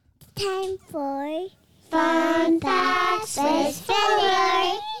 Time for Fun Facts with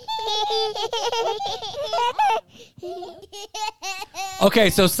Filler.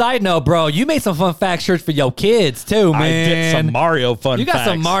 Okay, so side note, bro, you made some fun fact shirts for your kids too, man. I did some Mario fun facts. You got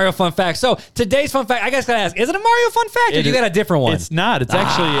some Mario fun facts. So today's fun fact, I guess I gotta ask, is it a Mario fun fact or you got a different one? It's not. It's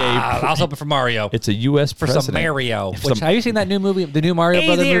actually I was hoping for Mario. It's a U.S. for president. some Mario. Have you seen that new movie, the new Mario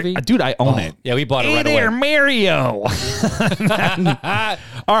Brother movie? Dude, I own it. Yeah, we bought it right away. Mario.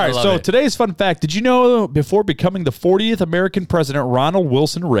 All right, so today's fun fact. Did you know before becoming the 40th American president, Ronald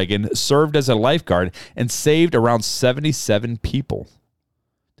Wilson Reagan served as a lifeguard and saved around 77 people?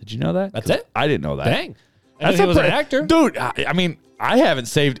 Did you know that? That's it? I didn't know that. Dang. He was an actor. Dude, I mean, I haven't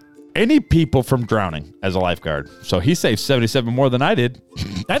saved any people from drowning as a lifeguard. So he saved 77 more than I did.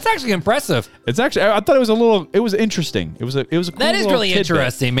 That's actually impressive. It's actually, I thought it was interesting. It was a cool That is really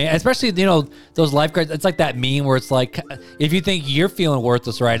interesting, man. Especially, those lifeguards. It's like that meme where it's like, if you think you're feeling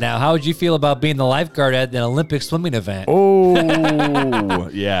worthless right now, how would you feel about being the lifeguard at an Olympic swimming event? Oh,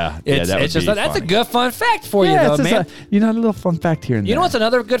 yeah. That's a good fun fact for you, though, man. A little fun fact here and there. You know what's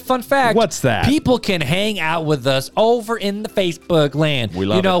another good fun fact? What's that? People can hang out with us over in the Facebook land. We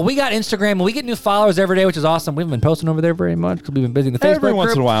love it. We got Instagram and we get new followers every day, which is awesome. We haven't been posting over there very much because we've been busy in the Facebook every once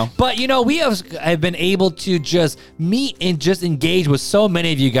group. in a while. But we have been able to just meet and just engage with so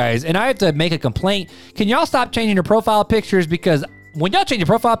many of you guys. And I have to make a complaint. Can y'all stop changing your profile pictures? Because when y'all change your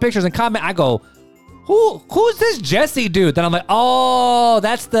profile pictures and comment, I go, Who's this Jesse dude? Then I'm like, oh,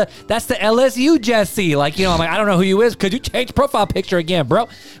 that's the LSU Jesse. Like, I'm like, I don't know who you is because you changed profile picture again, bro.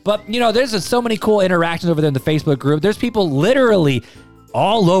 But there's just so many cool interactions over there in the Facebook group. There's people literally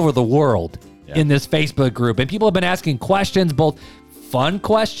all over the world in this Facebook group, and people have been asking questions, both fun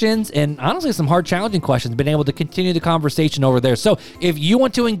questions and honestly some hard, challenging questions, been able to continue the conversation over there. So if you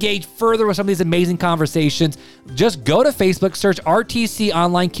want to engage further with some of these amazing conversations, just go to Facebook, search RTC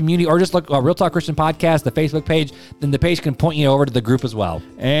Online Community, or just look Real Talk Christian Podcast, the Facebook page. Then the page can point you over to the group as well.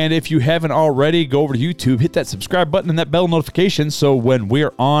 And if you haven't already, go over to YouTube, hit that subscribe button and that bell notification so when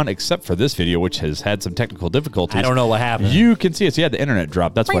we're on, except for this video, which has had some technical difficulties. I don't know what happened. You can see it. So the internet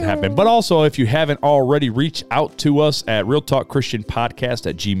dropped. That's what happened. But also, if you haven't already, reach out to us at Real Talk Christian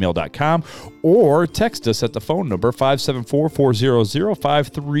Podcast@gmail.com or text us at the phone number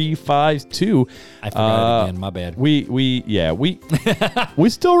 574-400-5352. I forgot it again. My bad. We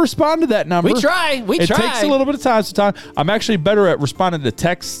still respond to that number. We try. It takes a little bit of time. I'm actually better at responding to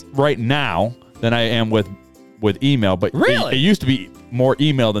texts right now than I am with email. But really, it used to be more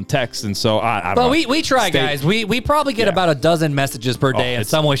email than text, and so I don't know. But we try, guys. We probably get about a dozen messages per day in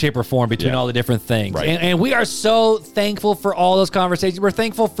some way, shape, or form between all the different things. Right. And we are so thankful for all those conversations. We're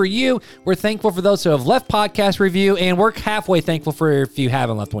thankful for you. We're thankful for those who have left podcast review, and we're halfway thankful for if you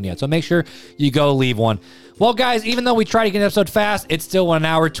haven't left one yet. So make sure you go leave one. Well, guys, even though we try to get an episode fast, it's still 1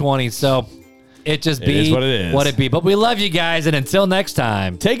 hour 20. So it just be what it is. What it be. But we love you guys, and until next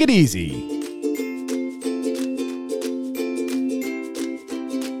time, take it easy.